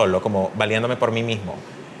solo, como valiéndome por mí mismo.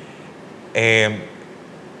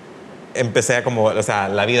 Empecé a como, o sea,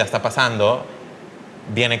 la vida está pasando,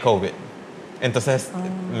 viene COVID. Entonces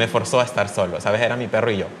me forzó a estar solo, ¿sabes? Era mi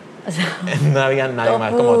perro y yo. O sea, No había nadie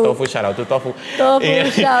más, como tofu, shout out to tofu. Tofu,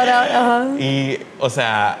 shout out. Y, o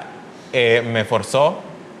sea, me forzó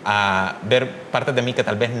a ver partes de mí que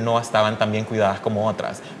tal vez no estaban tan bien cuidadas como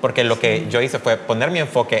otras. Porque lo que yo hice fue poner mi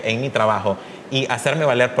enfoque en mi trabajo y hacerme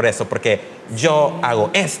valer por eso. Porque yo hago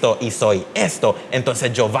esto y soy esto,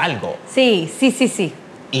 entonces yo valgo. Sí.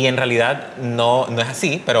 Y en realidad no es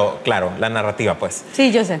así, pero claro, la narrativa pues.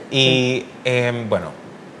 Sí, yo sé. Y bueno,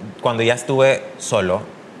 cuando ya estuve solo,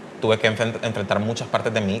 tuve que enfrentar muchas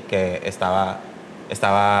partes de mí que estaba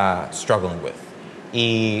struggling with.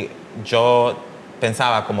 Y yo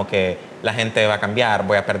pensaba como que la gente va a cambiar,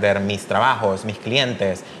 voy a perder mis trabajos, mis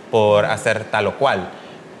clientes por hacer tal o cual.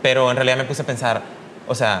 Pero en realidad me puse a pensar,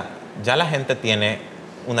 o sea, ya la gente tiene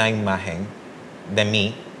una imagen de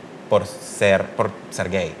mí por ser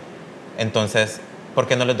gay. Entonces, ¿por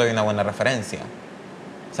qué no les doy una buena referencia?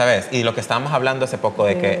 ¿Sabes? Y lo que estábamos hablando hace poco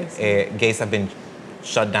de que gays have been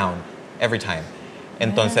shut down every time.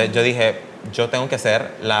 Entonces yo dije, yo tengo que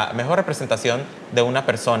ser la mejor representación de una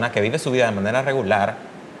persona que vive su vida de manera regular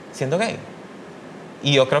siendo gay.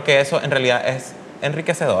 Y yo creo que eso en realidad es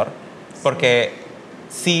enriquecedor, porque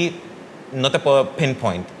sí, no te puedo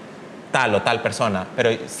pinpoint tal o tal persona, pero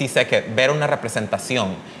sí sé que ver una representación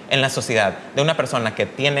en la sociedad de una persona que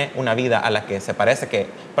tiene una vida a la que se parece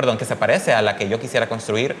a la que yo quisiera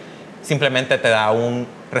construir, simplemente te da un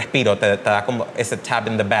respiro, te da como ese tap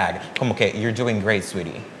in the bag, como que you're doing great,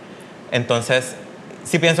 sweetie. Entonces,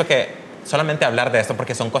 sí pienso que solamente hablar de esto,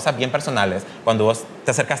 porque son cosas bien personales, cuando vos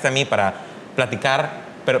te acercaste a mí para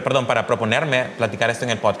para proponerme platicar esto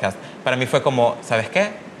en el podcast, para mí fue como, ¿sabes qué?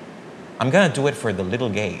 I'm gonna do it for the little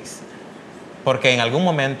gays. Porque en algún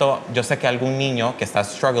momento yo sé que algún niño que está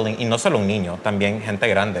struggling, y no solo un niño, también gente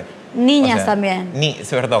grande. Niñas también.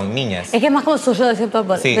 Perdón, niñas. Es que es más como social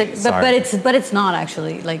acceptable, Sí, but it's not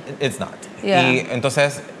actually. Like, it's not. Yeah. Y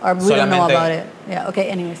entonces or we don't know about it. Yeah,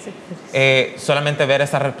 okay, anyways. Solamente ver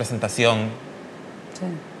esa representación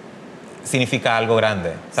significa algo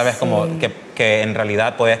grande. ¿Sabes? Como que en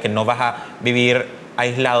realidad que no vas a vivir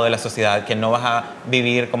aislado de la sociedad, que no vas a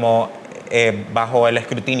vivir como bajo el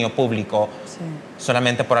escrutinio público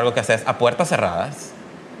solamente por algo que haces a puertas cerradas.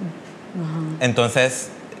 Entonces,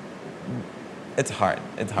 it's hard.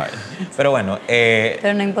 Pero bueno.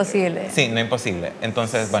 Pero no imposible. Sí, no imposible.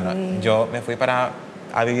 Entonces, bueno, yo me fui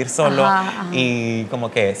a vivir solo y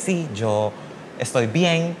como que sí, yo estoy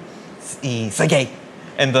bien y soy gay.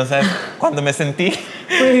 Entonces, cuando me sentí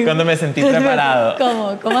preparado.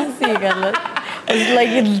 ¿Cómo así, Carlos?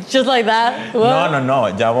 It's just like that. What? No,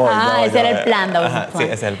 ya voy. Ese era el plan, sí,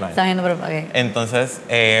 ese es el plan. Está viendo, pero okay. Entonces,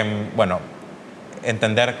 bueno,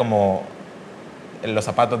 entender como los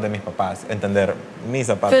zapatos de mis papás, entender mis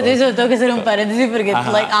zapatos. Pero eso tengo que hacer un paréntesis porque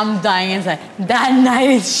I'm dying inside. That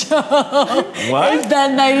 90s show. What? It's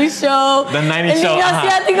that 90s show. The 90s el show. niño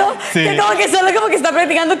asiático que como que solo como que está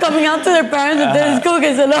practicando coming out to their parents, entonces como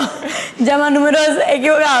que solo llama números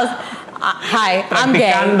equivocados. Hi, I'm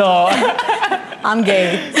gay. I'm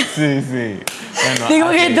gay. Sí. Bueno, digo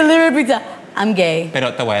que delivery pizza. I'm gay.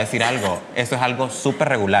 Pero te voy a decir algo. Eso es algo súper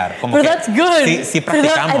regular. Como But que that's good. Sí,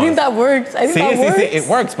 practicamos. I think that works. Sí, it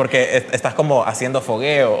works. Porque estás como haciendo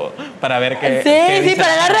fogueo para ver qué Sí,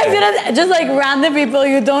 para dar reacciones. Just like random people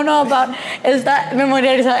you don't know about. Está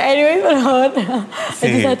memorizado. Anyways, por favor.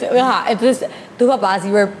 Sí. Entonces, tus papás,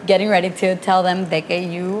 you were getting ready to tell them de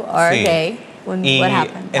que you are gay. What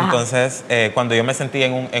happened? Entonces, cuando yo me sentí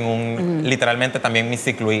en un literalmente también me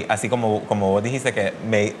cicluí, así como vos dijiste que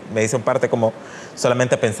me hizo parte como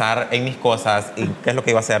solamente pensar en mis cosas y qué es lo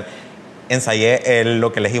que iba a hacer, ensayé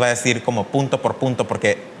lo que les iba a decir como punto por punto,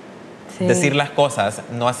 porque decir las cosas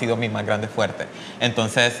no ha sido mi más grande fuerte.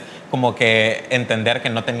 Entonces, como que entender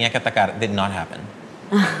que no tenía que atacar did not happen.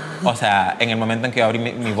 O sea, en el momento en que abrí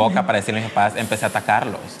mi boca para decirle a mis papás, empecé a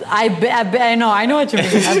atacarlos. I know what you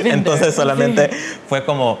mean. Entonces solamente fue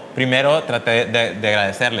como, primero traté de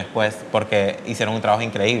agradecerles, pues, porque hicieron un trabajo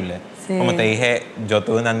increíble. Como te dije, yo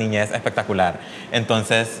tuve una niñez espectacular.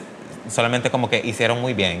 Entonces, solamente como que hicieron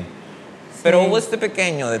muy bien. Pero hubo este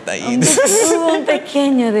pequeño detallito. Hubo un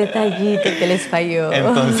pequeño detallito que les falló.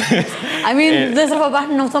 Entonces, I mean, nuestros papás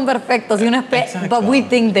no son perfectos, but we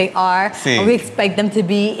think they are. Or we expect them to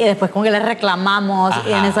be. Y después como que les reclamamos.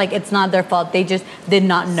 And it's like, it's not their fault. They just did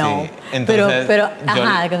not know. Entonces, pero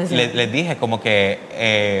yo les dije como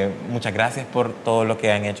que muchas gracias por todo lo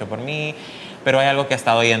que han hecho por mí. Pero hay algo que ha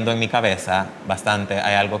estado yendo en mi cabeza bastante.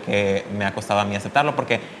 Hay algo que me ha costado a mí aceptarlo,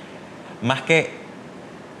 porque más que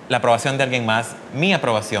la aprobación de alguien más, mi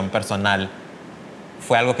aprobación personal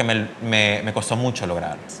fue algo que me costó mucho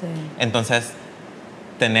lograr. Entonces,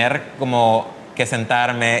 tener como que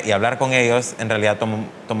sentarme y hablar con ellos en realidad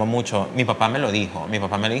tomó mucho. Mi papá me lo dijo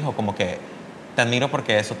como que te admiro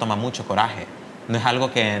porque eso toma mucho coraje. No es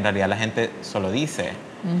algo que en realidad la gente solo dice.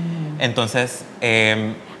 Entonces,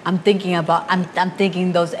 I'm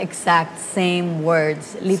thinking those exact same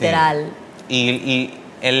words, literal. Sí. Y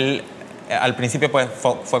él, al principio pues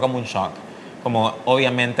fue como un shock. Como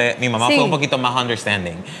obviamente mi mamá fue un poquito más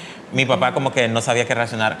understanding. Mi papá como que no sabía qué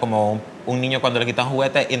reaccionar, como un niño cuando le quitan un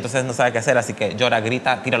juguete y entonces no sabe qué hacer, así que llora,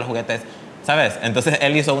 grita, tira los juguetes, ¿sabes? Entonces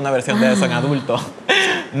él hizo una versión de eso en adulto.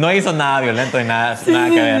 No hizo nada violento ni nada que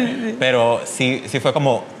ver, pero sí fue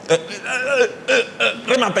como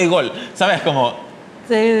remate y gol, ¿sabes? Como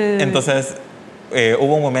entonces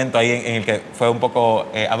hubo un momento ahí en el que fue un poco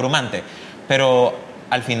abrumante, pero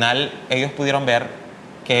al final ellos pudieron ver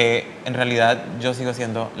que en realidad yo sigo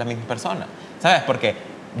siendo la misma persona, ¿sabes? Porque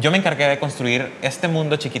yo me encargué de construir este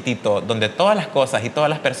mundo chiquitito donde todas las cosas y todas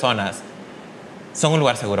las personas son un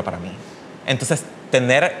lugar seguro para mí. Entonces,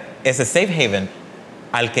 tener ese safe haven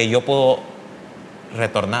al que yo puedo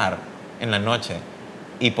retornar en la noche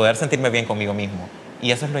y poder sentirme bien conmigo mismo.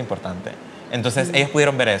 Y eso es lo importante. Entonces, ellos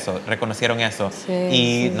pudieron ver eso, reconocieron eso.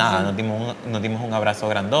 Nos dimos un abrazo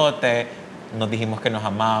grandote, nos dijimos que nos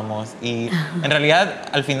amamos. Y en realidad,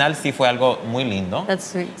 al final sí fue algo muy lindo. That's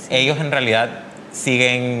sweet, sí. Ellos en realidad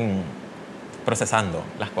siguen procesando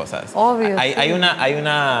las cosas. Obvio. Hay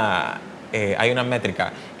una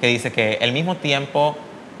métrica que dice que el tiempo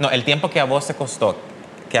que a vos te costó,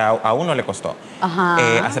 que a uno le costó,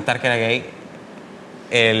 aceptar que era gay,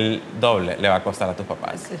 el doble le va a costar a tus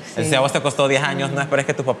papás. Sí. Si a vos te costó 10 años, no esperes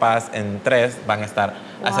que tus papás en 3 van a estar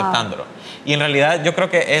aceptándolo. Y en realidad yo creo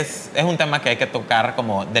que es un tema que hay que tocar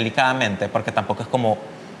como delicadamente, porque tampoco es como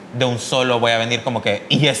de un solo voy a venir como que,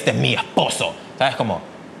 y este es mi esposo, ¿sabes? Como,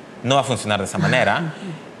 no va a funcionar de esa manera,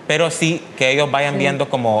 pero sí que ellos vayan viendo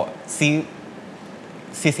como, sí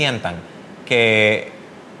sientan que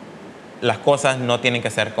las cosas no tienen que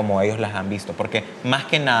ser como ellos las han visto, porque más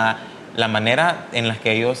que nada, la manera en la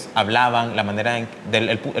que ellos hablaban, la manera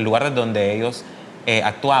el lugar de donde ellos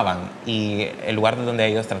actuaban y el lugar de donde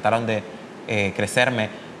ellos trataron de crecerme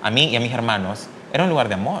a mí y a mis hermanos, era un lugar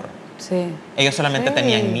de amor. Sí. Ellos solamente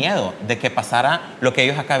tenían miedo de que pasara lo que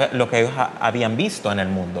ellos habían visto en el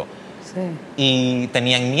mundo. Sí. Y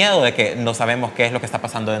tenían miedo de que no sabemos qué es lo que está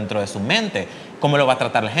pasando dentro de su mente, cómo lo va a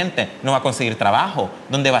tratar la gente, no va a conseguir trabajo,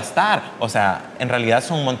 dónde va a estar. O sea, en realidad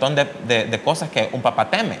son un montón de cosas que un papá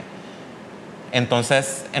teme.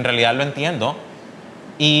 Entonces, en realidad lo entiendo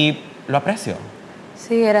y lo aprecio.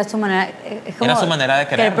 Sí, era su manera. Era su manera de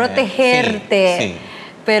quererme. Protegerte. Sí.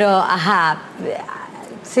 Pero,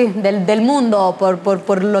 sí, del mundo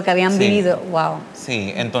por lo que habían vivido. Wow.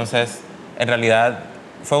 Sí, entonces, en realidad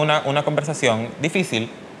fue una conversación difícil,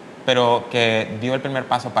 pero que dio el primer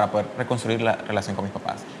paso para poder reconstruir la relación con mis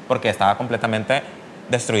papás, porque estaba completamente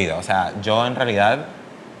destruida. O sea, yo en realidad,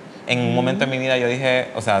 en un momento de mi vida yo dije,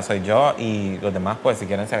 o sea, soy yo y los demás, pues, si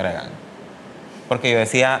quieren se agregan. Porque yo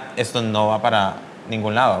decía, esto no va para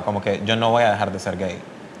ningún lado, como que yo no voy a dejar de ser gay.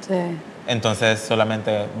 Sí. Entonces,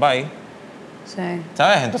 solamente bye. Sí.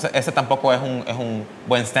 ¿Sabes? Entonces, ese tampoco es un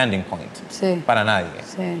buen standing point para nadie.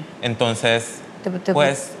 Sí. Entonces,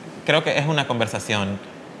 pues, creo que es una conversación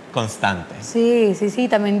constante. Sí.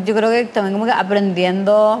 También, yo creo que también como que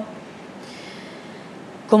aprendiendo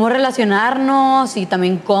cómo relacionarnos y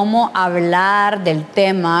también cómo hablar del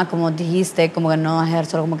tema, como dijiste, como que no hacer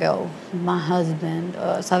solo como que, oh, my husband,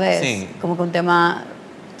 ¿sabes? Sí. Como que un tema...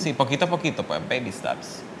 Sí, poquito a poquito, pues, baby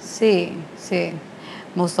steps. Sí.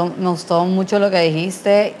 Me gustó mucho lo que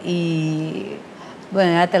dijiste y,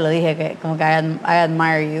 bueno, ya te lo dije, que como que I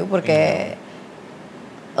admire you, porque,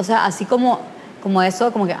 o sea, así como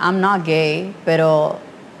eso, como que I'm not gay, pero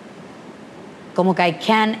como que I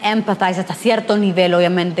can empathize hasta cierto nivel,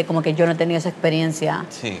 obviamente, como que yo no he tenido esa experiencia.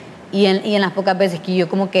 Sí. Y en las pocas veces que yo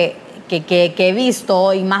como que he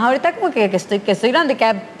visto, y más ahorita como que estoy grande, que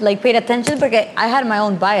I like paid attention, porque I had my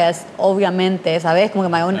own bias, obviamente, ¿sabes? Como que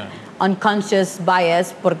my own unconscious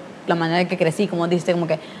bias por la manera en que crecí, como dijiste, como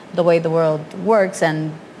que the way the world works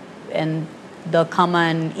and the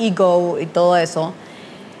common ego y todo eso.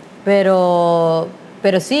 Pero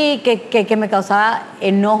sí que me causaba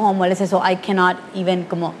enojo, molestia, eso I cannot even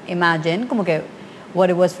como imagine como que what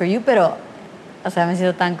it was for you, pero o sea, me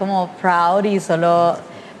siento tan como proud y solo,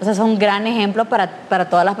 o sea, es un gran ejemplo para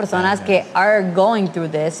todas las personas que are going through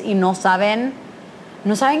this y no saben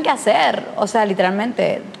qué hacer, o sea,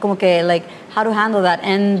 literalmente, como que like how to handle that.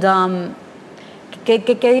 And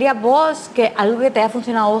 ¿qué dirías vos que algo que te haya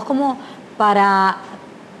funcionado a vos como para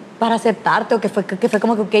aceptarte, o que fue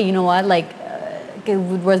como que okay, you know what, like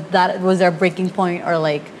was there a breaking point, or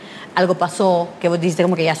like algo pasó que vos dijiste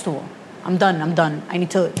como que ya estuvo. I'm done. I need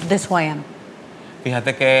to, this is who I am.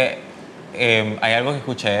 Fíjate que hay algo que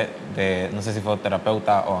escuché de, no sé si fue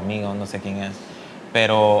terapeuta o amigo, no sé quién es,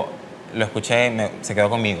 pero lo escuché y se quedó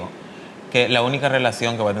conmigo, que la única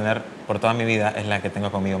relación que voy a tener por toda mi vida es la que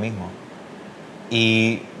tengo conmigo mismo.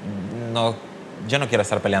 Y yo no quiero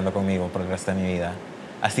estar peleando conmigo por el resto de mi vida.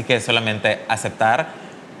 Así que solamente aceptar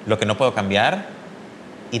lo que no puedo cambiar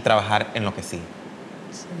y trabajar en lo que sí.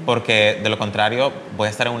 Porque de lo contrario voy a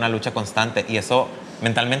estar en una lucha constante y eso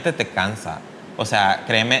mentalmente te cansa. O sea,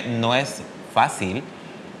 créeme, no es fácil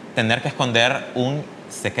tener que esconder un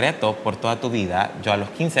secreto por toda tu vida. Yo a los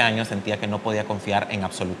 15 años sentía que no podía confiar en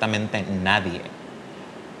absolutamente nadie.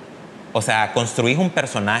 O sea, construís un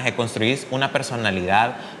personaje, construís una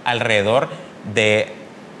personalidad alrededor de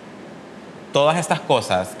todas estas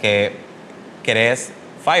cosas que querés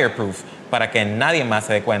fireproof para que nadie más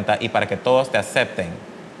se dé cuenta y para que todos te acepten.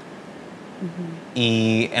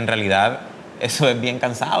 Y en realidad eso es bien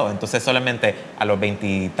cansado. Entonces solamente a los 20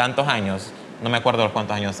 y tantos años, no me acuerdo los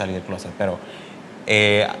cuántos años salí del closet, pero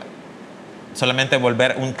solamente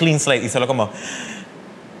volver un clean slate y solo como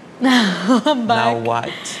now what?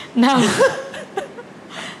 No.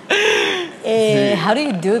 How do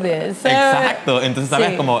you do this? Exacto. Entonces,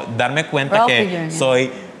 ¿sabes? Sí. Como darme cuenta que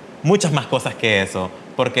soy muchas más cosas que eso.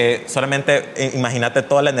 Porque solamente, imagínate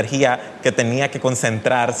toda la energía que tenía que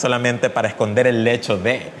concentrar solamente para esconder el hecho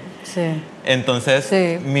de. Sí. Entonces,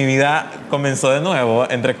 mi vida comenzó de nuevo,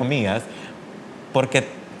 entre comillas, porque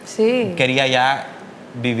quería ya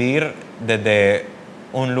vivir desde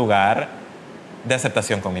un lugar de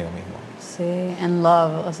aceptación conmigo mismo. Sí, and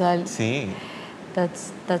love. O sea, sí.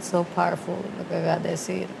 That's so powerful, lo que acabas de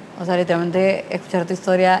decir. O sea, literalmente, escuchar tu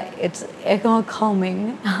historia, es como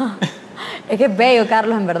calming. Es que es bello,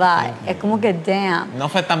 Carlos, en verdad. Es como que, damn. No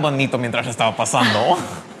fue tan bonito mientras lo estaba pasando.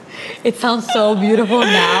 It sounds so beautiful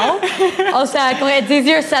now. O sea, como it's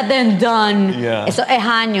easier said than done. Yeah. Eso es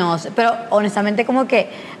años. Pero honestamente como que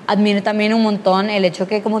admiro también un montón el hecho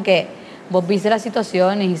que como que vos viste la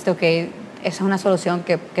situación y dijiste, ok, esa es una solución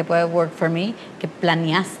que puede work for me, que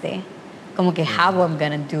planeaste. Como que how I'm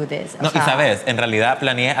gonna do this. No, y sabes, en realidad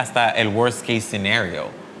planeé hasta el worst case scenario.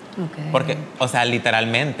 Okay. Porque, o sea,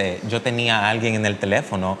 literalmente yo tenía a alguien en el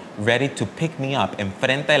teléfono ready to pick me up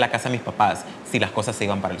enfrente de la casa de mis papás si las cosas se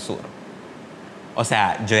iban para el sur. O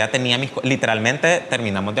sea, yo ya tenía literalmente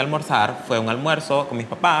terminamos de almorzar, fue un almuerzo con mis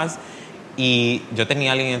papás y yo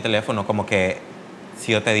tenía a alguien en el teléfono como que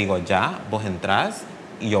si yo te digo ya, vos entrás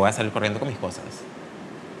y yo voy a salir corriendo con mis cosas.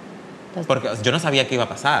 Porque yo no sabía qué iba a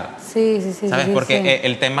pasar. Sí. ¿Sabes? Sí, porque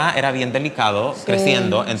el tema era bien delicado,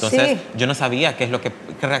 creciendo, entonces yo no sabía qué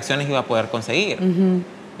reacciones iba a poder conseguir.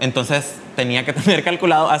 Entonces tenía que tener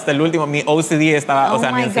calculado hasta el último. Mi OCD estaba, o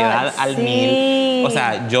sea, mi ansiedad al 1000. O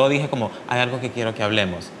sea, yo dije como, hay algo que quiero que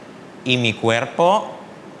hablemos. Y mi cuerpo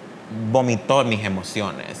vomitó mis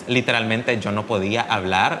emociones. Literalmente yo no podía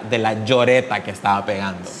hablar de la lloreta que estaba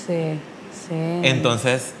pegando. Sí.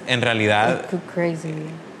 Entonces, en realidad... Crazy.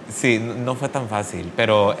 Sí, no fue tan fácil,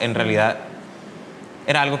 pero en realidad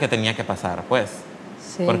era algo que tenía que pasar, pues.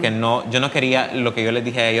 Sí. Porque yo no quería, lo que yo les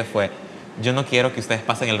dije a ellos fue, yo no quiero que ustedes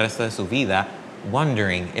pasen el resto de su vida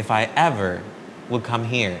wondering if I ever would come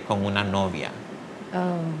here con una novia.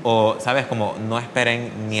 O, ¿sabes? Como no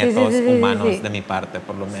esperen nietos humanos de mi parte,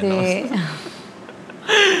 por lo menos. Sí.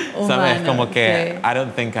 ¿Sabes? Como que I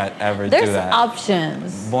don't think I'd ever There's do that.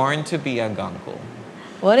 Options. Born to be a gunkle.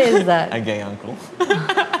 What is that? A gay uncle.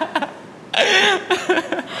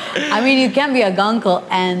 I mean, you can be a gunkle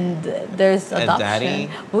and there's adoption. Daddy.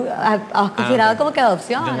 ¿Has considerado como que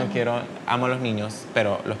adopción? Yo no quiero, amo a los niños,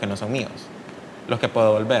 pero los que no son míos, los que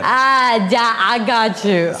puedo volver. Ya, I got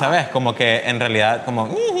you. ¿Sabes? Como que en realidad, como...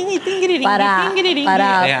 Para.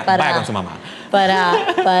 Vaya con su mamá. Para.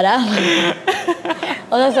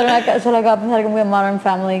 O sea, solo acaba de pensar como que Modern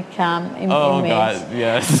Family Camp Oh, God,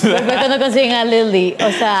 yes. Después cuando consiguen a Lily,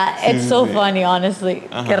 o sea, it's so funny, honestly.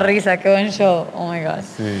 Ajá. Qué risa, qué buen show. Oh, my God.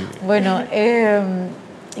 Sí. Bueno,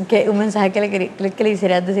 un mensaje que le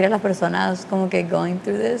quisieras decir a las personas como que going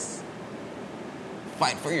through this.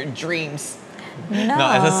 Fight for your dreams.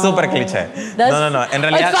 No, eso es súper cliché. No. En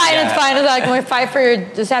realidad... It's fine. O sea, como fight for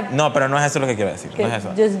your... O sea, no, pero no es eso lo que quiero decir. No es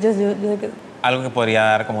eso. Algo que podría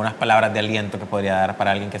dar, como unas palabras de aliento que podría dar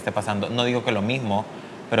para alguien que esté pasando. No digo que lo mismo,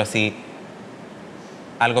 pero sí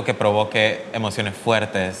algo que provoque emociones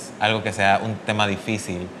fuertes, algo que sea un tema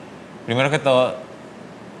difícil. Primero que todo,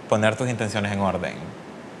 poner tus intenciones en orden.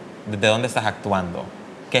 ¿Desde dónde estás actuando?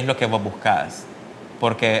 ¿Qué es lo que vos buscás?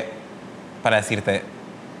 Porque, para decirte,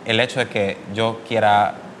 el hecho de que yo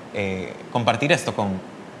quiera compartir esto con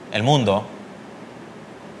el mundo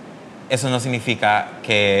eso no significa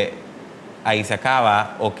que ahí se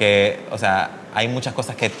acaba o que, o sea, hay muchas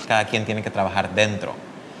cosas que cada quien tiene que trabajar dentro,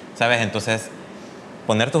 ¿sabes? Entonces,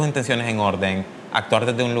 poner tus intenciones en orden, actuar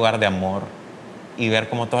desde un lugar de amor y ver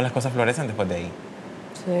cómo todas las cosas florecen después de ahí.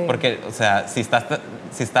 Sí. Porque, o sea, si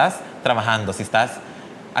estás trabajando, si estás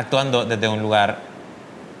actuando desde un lugar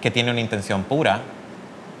que tiene una intención pura,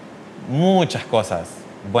 muchas cosas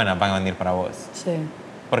buenas van a venir para vos. Sí.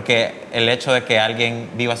 Porque el hecho de que alguien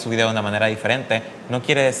viva su vida de una manera diferente no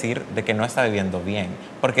quiere decir de que no está viviendo bien.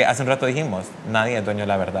 Porque hace un rato dijimos, nadie es dueño de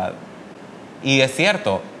la verdad. Y es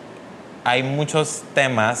cierto, hay muchos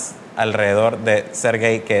temas alrededor de ser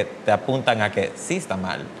gay que te apuntan a que sí está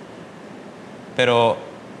mal. Pero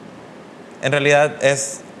en realidad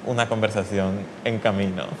es una conversación en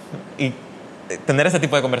camino. Y tener ese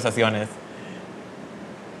tipo de conversaciones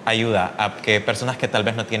ayuda a que personas que tal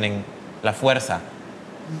vez no tienen la fuerza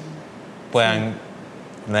puedan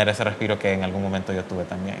tener ese respiro que en algún momento yo tuve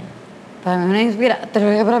también. Para mí es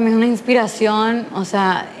una inspiración, o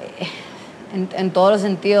sea, en todos los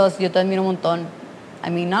sentidos. Yo te admiro un montón. I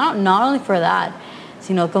mean, not only for that,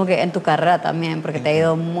 sino como que en tu carrera también, porque te ha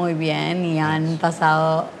ido muy bien y han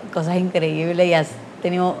pasado cosas increíbles y has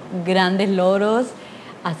tenido grandes logros.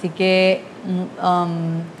 Así que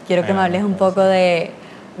quiero que me hables un poco de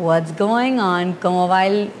what's going on, cómo va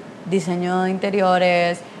el diseño de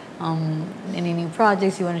interiores, any new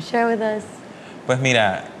projects you want to share with us. Pues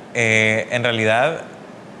mira, en realidad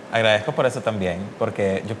agradezco por eso también,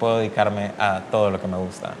 porque yo puedo dedicarme a todo lo que me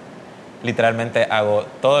gusta. Literalmente hago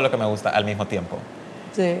todo lo que me gusta al mismo tiempo.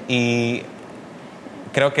 Sí. Y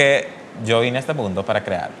creo que yo vine a este mundo para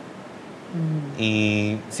crear.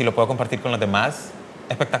 Y si lo puedo compartir con los demás,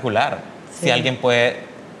 espectacular. Sí. Si alguien puede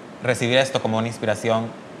recibir esto como una inspiración,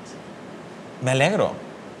 me alegro.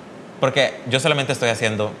 Porque yo solamente estoy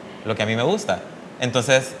haciendo lo que a mí me gusta.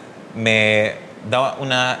 Entonces me da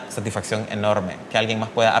una satisfacción enorme que alguien más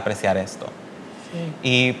pueda apreciar esto. Sí.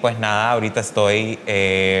 Y pues nada, ahorita estoy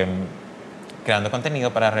creando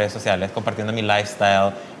contenido para redes sociales, compartiendo mi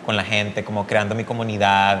lifestyle con la gente, como creando mi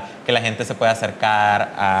comunidad, que la gente se pueda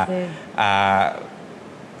acercar a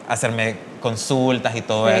hacerme consultas y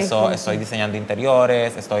todo eso. Sí. Estoy diseñando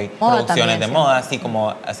interiores, estoy Moda producciones también, de sí. moda, así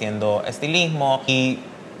como haciendo estilismo. Y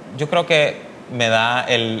yo creo que me da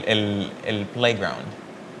el playground,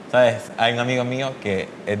 ¿sabes? Hay un amigo mío que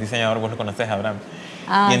es diseñador, vos lo conoces, Abraham.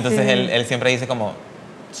 Y entonces sí. él siempre dice como,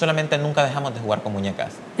 solamente nunca dejamos de jugar con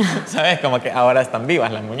muñecas. ¿Sabes? Como que ahora están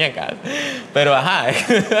vivas las muñecas. Pero ajá,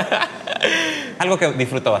 algo que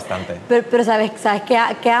disfruto bastante. Pero ¿sabes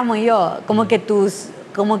qué amo yo? Como que tus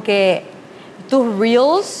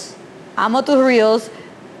reels, amo tus reels,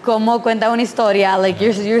 como cuenta una historia. Like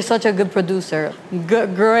you're such a good producer,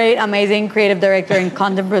 great, amazing creative director and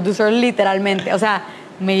content producer, literalmente. O sea,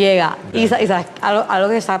 me llega. Y sabes, algo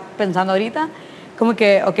que estás pensando ahorita, como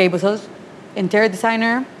que, okay, vos sos interior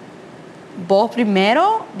designer, vos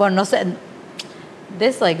primero, bueno, no sé,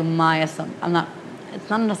 this like my assumption, it's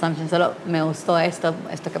not an assumption, solo me gustó esto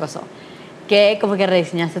que pasó, que como que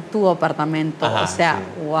rediseñaste tu apartamento. Ajá, o sea,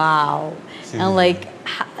 sí. wow. Sí, And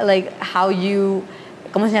like how you,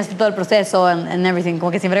 cómo enseñaste todo el proceso and everything,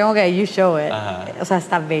 como que siempre como que you show it. Ajá. O sea,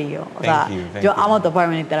 está bello. O Thank sea, you. yo amo tu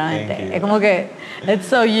apartment literalmente. Thank you. Es como que it's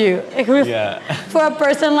so you. Es como Yeah. for a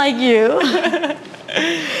person like you.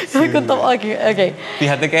 Okay.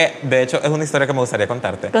 Fíjate que, de hecho, es una historia que me gustaría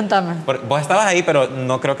contarte. Contame. Vos estabas ahí, pero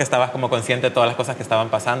no creo que estabas como consciente de todas las cosas que estaban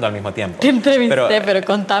pasando al mismo tiempo. Te entrevisté, pero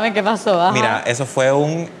contame qué pasó. Ajá. Mira, eso fue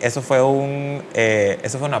una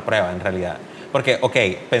prueba en realidad. Porque,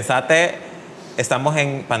 pensate, estamos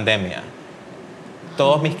en pandemia.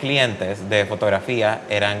 Todos mis clientes de fotografía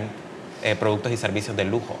eran productos y servicios de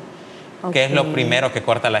lujo. Que es lo primero que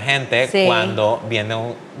corta la gente cuando viene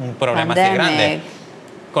un problema así grande.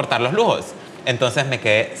 Cortar los lujos. Entonces me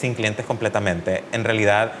quedé sin clientes completamente. En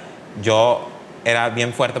realidad yo era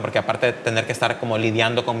bien fuerte porque aparte de tener que estar como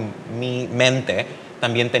lidiando con mi mente,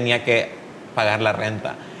 también tenía que pagar la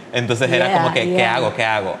renta. Entonces era como que, ¿qué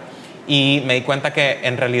hago? Y me di cuenta que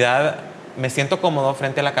en realidad me siento cómodo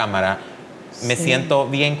frente a la cámara, me siento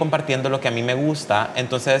bien compartiendo lo que a mí me gusta.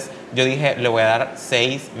 Entonces yo dije, le voy a dar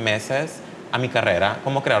 6 meses a mi carrera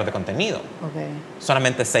como creador de contenido.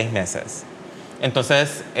 Solamente 6 meses.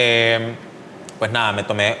 Entonces, pues nada, me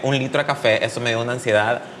tomé 1 litro de café, eso me dio una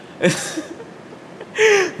ansiedad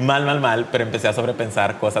mal, pero empecé a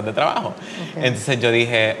sobrepensar cosas de trabajo. Entonces yo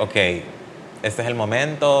dije, este es el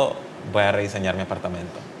momento, voy a rediseñar mi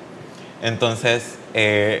apartamento. Entonces,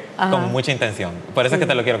 con mucha intención. Por eso es que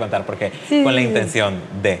te lo quiero contar, porque con la intención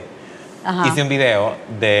de... Hice un video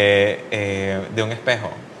de un espejo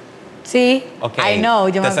Sí, Ok. I know,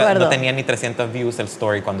 yo me Entonces, acuerdo. no tenía ni 300 views el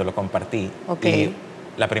story cuando lo compartí. Ok. Y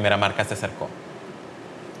la primera marca se acercó.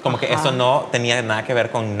 Como que Ajá. eso no tenía nada que ver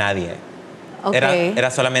con nadie. Ok. Era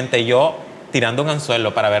solamente yo tirando un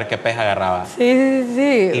anzuelo para ver qué pez agarraba. Sí.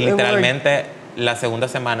 Y literalmente la segunda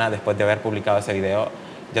semana después de haber publicado ese video,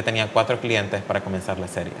 ya tenía 4 clientes para comenzar la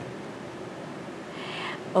serie.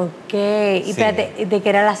 Ok. Y espérate, ¿de qué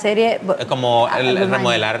era la serie? Es como el Remind me.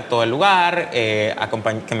 remodelar todo el lugar, que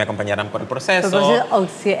me acompañaran por el proceso.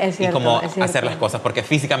 Sí, es cierto, y como es cierto. hacer las cosas, porque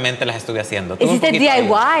físicamente las estuve haciendo. Tuve un Hiciste poquito de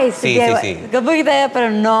ayuda. DIY. Sí. Un poquito de, pero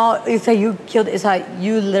no, o sea, you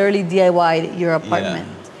literally DIY'd your apartment.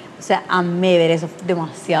 Yeah. O sea, amé ver eso,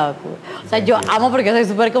 demasiado cool. O sea, yo Thank you. amo porque soy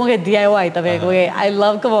súper como que DIY también, como que I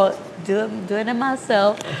love como doing it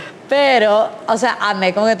myself. Pero, o sea,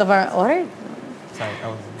 amé como que tomar order. Sorry,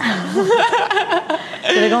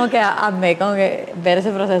 Pero como que amé como que ver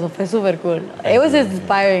ese proceso, fue súper cool. It was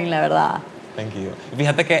inspiring, la verdad. Thank you.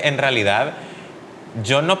 Fíjate que en realidad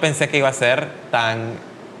yo no pensé que iba a ser tan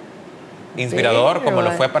inspirador Sí, como lo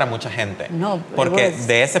right. fue para mucha gente. No, it porque was.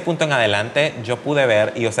 de ese punto en adelante yo pude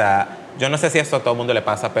ver, y o sea, yo no sé si esto a todo el mundo le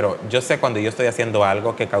pasa, pero yo sé cuando yo estoy haciendo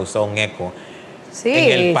algo que causó un eco Sí,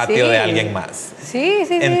 en el patio sí. de alguien más. Sí.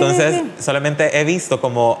 Entonces, sí. solamente he visto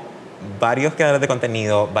como varios creadores de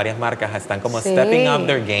contenido, varias marcas están como Sí. stepping up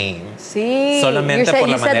their game. Sí. Solamente por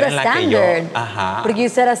la manera en la que yo. Ajá. Porque you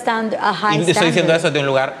set a high standard. Y estoy diciendo eso de un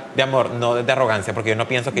lugar de amor, no de arrogancia, porque yo no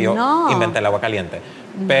pienso que yo No. inventé el agua caliente.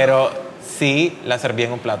 Pero sí la serví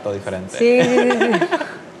en un plato diferente. Sí.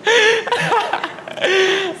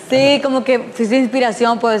 Sí, como que fuiste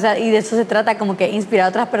inspiración, pues, o sea, y de eso se trata, como que inspirar a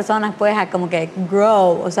otras personas, pues, a como que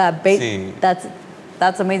grow, o sea, Sí.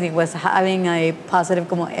 that's amazing, was having a positive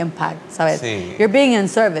como impact, ¿sabes? Sí. You're being in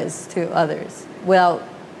service to others without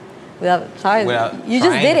 ¿sabes? Without You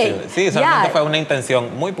just trying did to. it. Sí, solamente fue una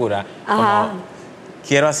intención muy pura. Ajá. Como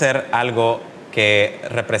quiero hacer algo que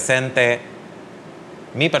represente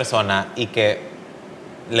mi persona y que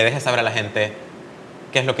le deje saber a la gente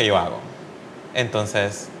qué es lo que yo hago.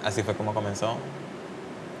 Entonces, así fue como comenzó.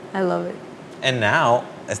 I love it. And now,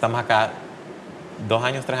 estamos acá 2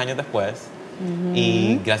 años, 3 años después.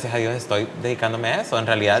 Y gracias a Dios estoy dedicándome a eso. En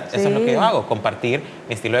realidad, eso es lo que yo hago. Compartir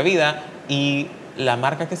mi estilo de vida y la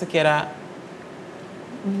marca que se quiera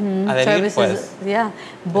adherir, Services, pues. yeah.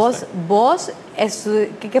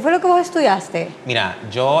 ¿Qué fue lo que vos estudiaste? Mira,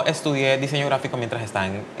 yo estudié diseño gráfico mientras estaba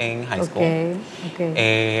en high school.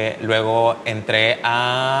 Okay. Luego entré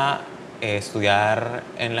a estudiar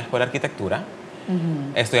en la escuela de arquitectura.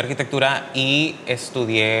 Estudié arquitectura y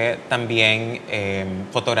estudié también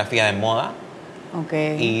fotografía de moda.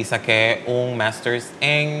 Okay. Y saqué un master's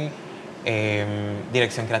en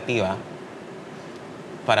dirección creativa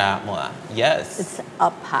para moda. Yes. It's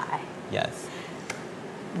up high. Yes.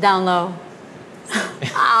 Down low.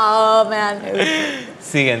 Oh, man.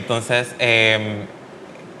 Sí, entonces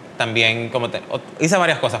también hice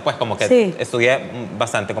varias cosas, pues como que Sí. estudié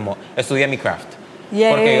bastante, como estudié mi craft.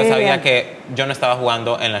 Yeah, porque yo sabía yeah. que yo no estaba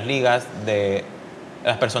jugando en las ligas de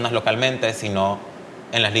las personas localmente, sino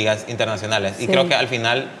en las ligas internacionales. Sí. Y creo que al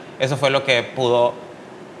final eso fue lo que pudo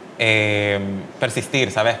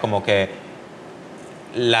persistir, ¿sabes? Como que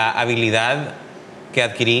la habilidad que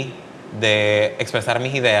adquirí de expresar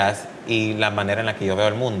mis ideas y la manera en la que yo veo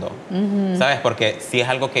el mundo, ¿sabes? Porque si es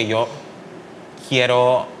algo que yo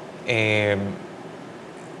quiero,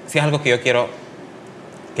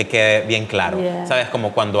 que quede bien claro, Yeah. ¿sabes?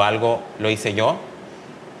 Como cuando algo lo hice yo,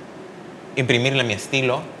 imprimirle mi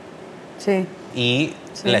estilo Sí. y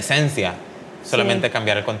Sí. la esencia, solamente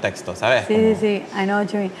cambiar el contexto, ¿sabes? Sí. I know what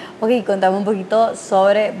you mean. Ok, contame un poquito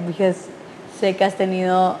sobre, porque sé que has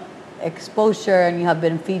tenido exposure and you have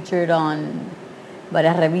been featured on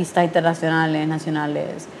varias revistas internacionales,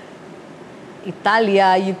 nacionales.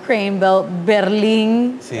 Italia, Ukraine,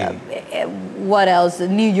 Berlín, Sí. What else?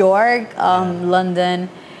 New York, London.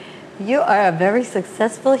 You are a very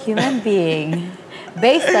successful human being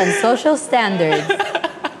based on social standards.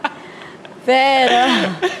 Pero,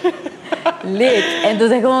 lit.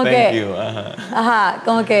 Entonces como Thank que, you. ajá,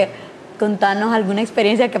 como que contarnos alguna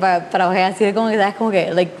experiencia que para vos haya sido como que sabes como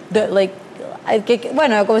que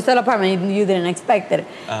bueno, como esto del apartment, you didn't expect it.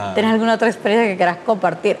 ¿Tienes alguna otra experiencia que quieras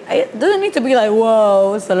compartir? It doesn't need to be like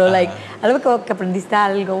wow, solo like algo que aprendiste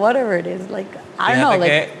algo, whatever it is, like I don't know,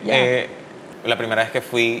 like que, la primera vez que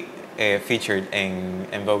fui featured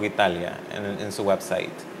en Vogue Italia en su website,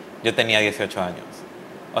 yo tenía 18 años.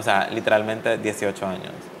 O sea, literalmente 18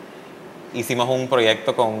 años. Hicimos un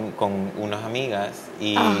proyecto con unas amigas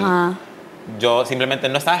y yo simplemente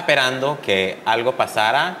no estaba esperando que algo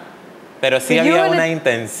pasara Pero sí había una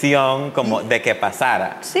intención como de que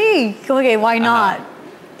pasara. Sí, como que, why not? Ajá.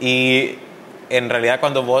 Y en realidad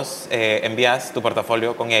cuando vos envías tu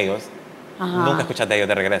portafolio con ellos, nunca escuchas de ellos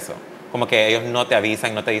de regreso. Como que ellos no te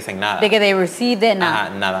avisan, no te dicen nada. De que they received it, nada.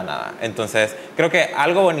 Nada. Entonces, creo que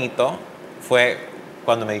algo bonito fue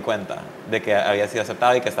cuando me di cuenta de que había sido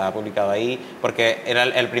aceptado y que estaba publicado ahí, porque era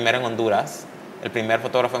el primero en Honduras, el primer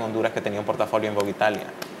fotógrafo en Honduras que tenía un portafolio en Vogue Italia.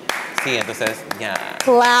 Sí, entonces, ya.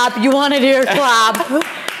 Clap, you wanted your clap.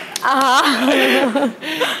 Ajá.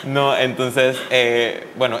 No, entonces,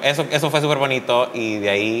 bueno, eso fue súper bonito y de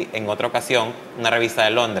ahí, en otra ocasión, una revista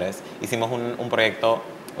de Londres, hicimos un proyecto,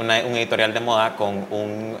 un editorial de moda con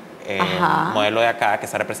un modelo de acá que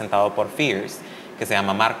está representado por Fierce, que se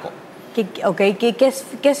llama Marco. ¿Qué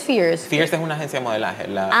es Fierce? Fierce es una agencia de modelaje,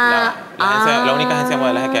 la única agencia de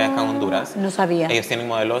modelaje que hay acá en Honduras. No sabía. Ellos tienen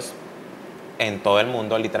modelos en todo el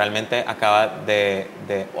mundo, literalmente acaba de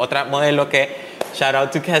otra modelo que, shout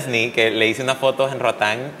out to Kesney, que le hice unas fotos en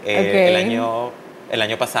Rotang el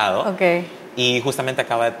año pasado. Okay. Y justamente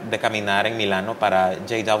acaba de caminar en Milano para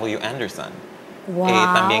J.W. Anderson.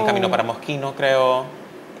 Wow. También caminó para Moschino, creo.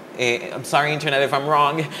 I'm sorry, Internet, if I'm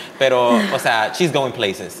wrong. Pero, o sea, she's going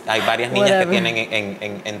places. Hay varias niñas que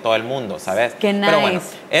tienen en todo el mundo, ¿sabes? Qué nice. Pero bueno,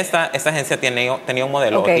 esta agencia tenía un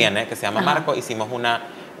modelo, que se llama Marco. Hicimos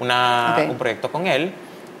un proyecto con él,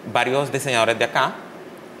 varios diseñadores de acá.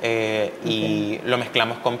 Y lo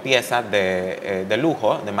mezclamos con piezas de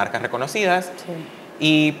lujo, de marcas reconocidas. Sí.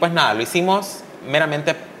 Y pues nada, lo hicimos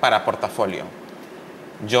meramente para portafolio.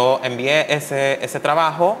 Yo envié ese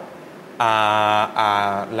trabajo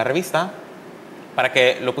a la revista para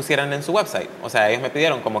que lo pusieran en su website. O sea, ellos me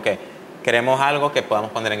pidieron como que queremos algo que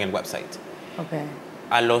podamos poner en el website. Okay.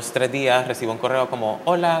 A los 3 días recibo un correo como: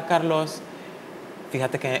 hola, Carlos,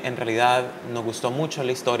 fíjate que en realidad nos gustó mucho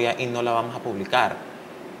la historia y no la vamos a publicar.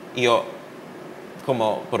 Y yo,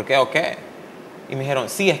 como, ¿por qué o qué? Y me dijeron,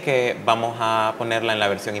 sí, es que vamos a ponerla en la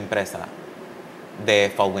versión impresa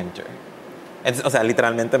de Fall Winter. Entonces, o sea,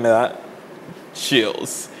 literalmente me da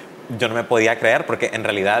chills. Yo no me podía creer porque en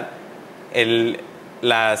realidad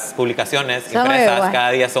las publicaciones impresas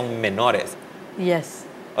cada día son menores. Yes.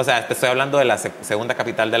 O sea, te estoy hablando de la segunda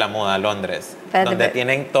capital de la moda, Londres, donde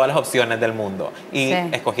tienen todas las opciones del mundo y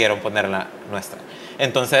escogieron ponerla nuestra.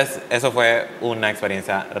 Entonces, eso fue una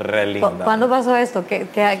experiencia re linda. ¿Cuándo pasó esto? ¿Qué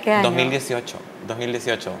año?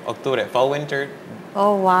 2018, octubre, Fall Winter.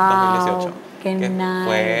 Oh, wow. 2018. Qué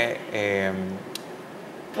nice.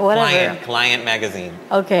 Fue Client Magazine.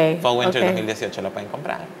 Okay. Fall Winter 2018, la pueden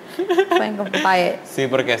comprar. Pueden comprar. Sí,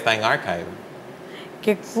 porque está en archive.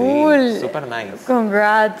 Qué cool. Sí, super nice.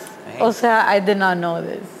 Congrats. Thanks. O sea, I did not know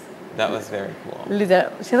this. That was very cool.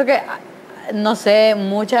 Literal. Siento que no sé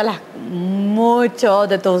muchos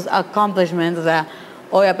de tus accomplishments. O sea,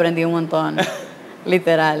 hoy aprendí un montón.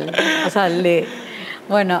 Literal. O sea,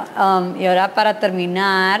 bueno, y ahora para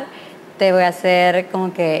terminar, te voy a hacer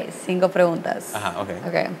como que 5 preguntas. Ajá,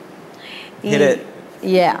 okay. Hit it.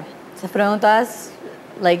 Yeah. Esas preguntas,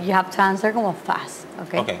 like, you have to answer como fast.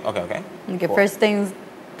 Okay, cool. First things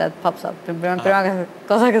that pops up. Primera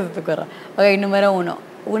cosa que se te ocurra. Ok, número 1.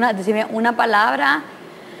 Decime una palabra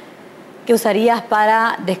que usarías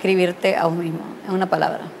para describirte a vos mismo. En una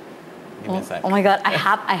palabra. Oh my God,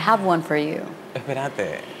 I have one for you.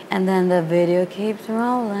 Espérate. And then the video keeps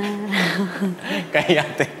rolling.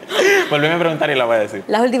 Cállate. Volveme a preguntar y la voy a decir.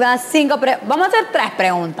 Las últimas 5 vamos a hacer 3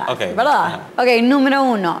 preguntas. Okay. ¿Verdad? Ajá. Ok, número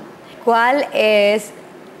 1. ¿Cuál es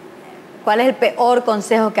el peor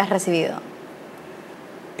consejo que has recibido?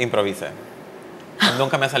 Improvise.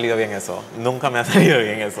 Nunca me ha salido bien eso.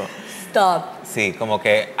 Stop. Sí, como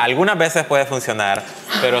que algunas veces puede funcionar,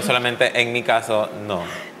 pero solamente en mi caso, no.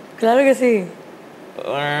 Claro que sí.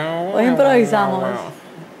 Hoy improvisamos.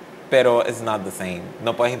 Pero it's not the same.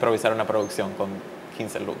 No puedes improvisar una producción con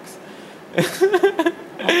 15 looks.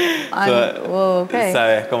 Okay.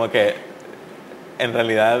 ¿Sabes? Como que en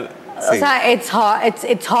realidad... Sí. O sea, it's hard.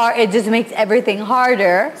 It just makes everything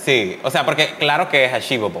harder. Sí, o sea, porque claro que es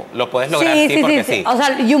achievable. Lo puedes lograr porque sí. O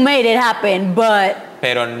sea, you made it happen, but...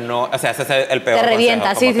 Pero no, o sea, ese es el peor te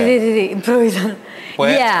revienta, consejo, sí. Improvisar.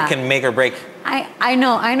 Can make or break. I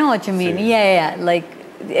know what you mean. Sí. Yeah. Like,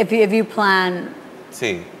 if you plan...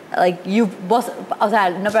 Sí. Like, o sea,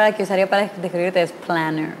 una palabra que usaría para describirte es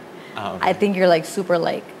planner. Okay. I think you're like super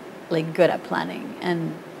like good at planning.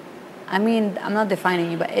 And I mean, I'm not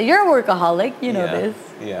defining you, but you're a workaholic. You know this.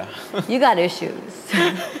 Yeah. You got issues.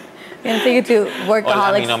 I'm taking to workaholics.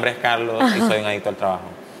 Hola, mi nombre es Carlos y soy un adicto al trabajo.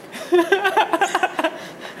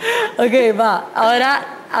 Okay, va.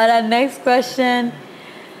 Ahora, next question.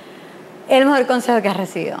 El mejor consejo que has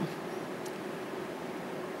recibido.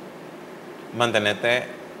 Mantén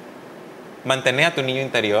a tu niño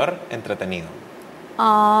interior entretenido.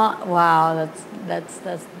 Oh, wow,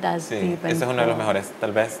 that's Sí, deep. ese es uno de los mejores.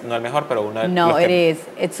 Tal vez no el mejor, pero uno de No, los que...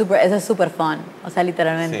 eso es super fun. O sea,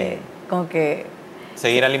 literalmente, Sí. como que...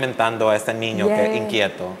 Seguir alimentando a este niño que Yeah.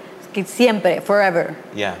 inquieto. Que siempre, forever.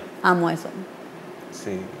 Ya, Amo eso.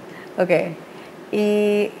 sí. Ok.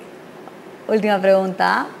 Y última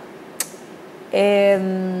pregunta.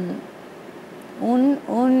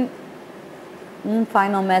 Un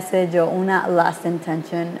final message o una last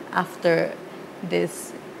intention after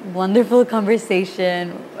this wonderful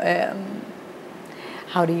conversation.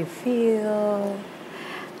 How do you feel?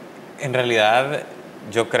 En realidad,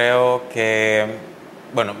 yo creo que,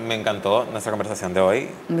 bueno, me encantó nuestra conversación de hoy.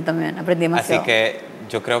 A mí también, aprendí demasiado. Así que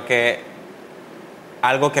yo creo que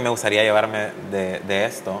algo que me gustaría llevarme de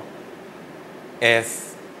esto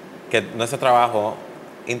es que nuestro trabajo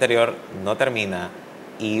interior no termina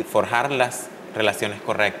y forjar las relaciones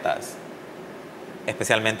correctas,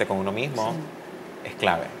 especialmente con uno mismo, es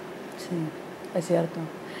clave. Sí, es cierto.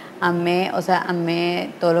 Amé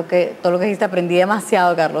todo lo que dijiste, aprendí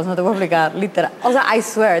demasiado, Carlos, no te puedo explicar, literal. O sea, I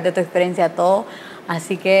swear, de tu experiencia, todo.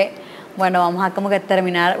 Así que, bueno, vamos a como que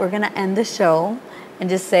terminar. We're gonna end the show and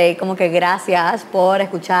just say como que gracias por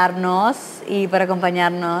escucharnos y por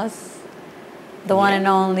acompañarnos. The one and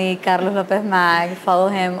only CarlosLopezMag. Follow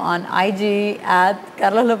him on IG at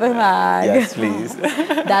CarlosLopezMag. Yes, please.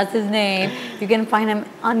 That's his name. You can find him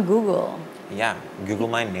on Google. Yeah, Google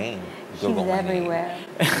my name. Google He's my everywhere.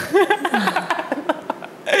 Name.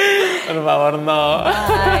 Por favor, no.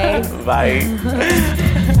 Bye. Bye.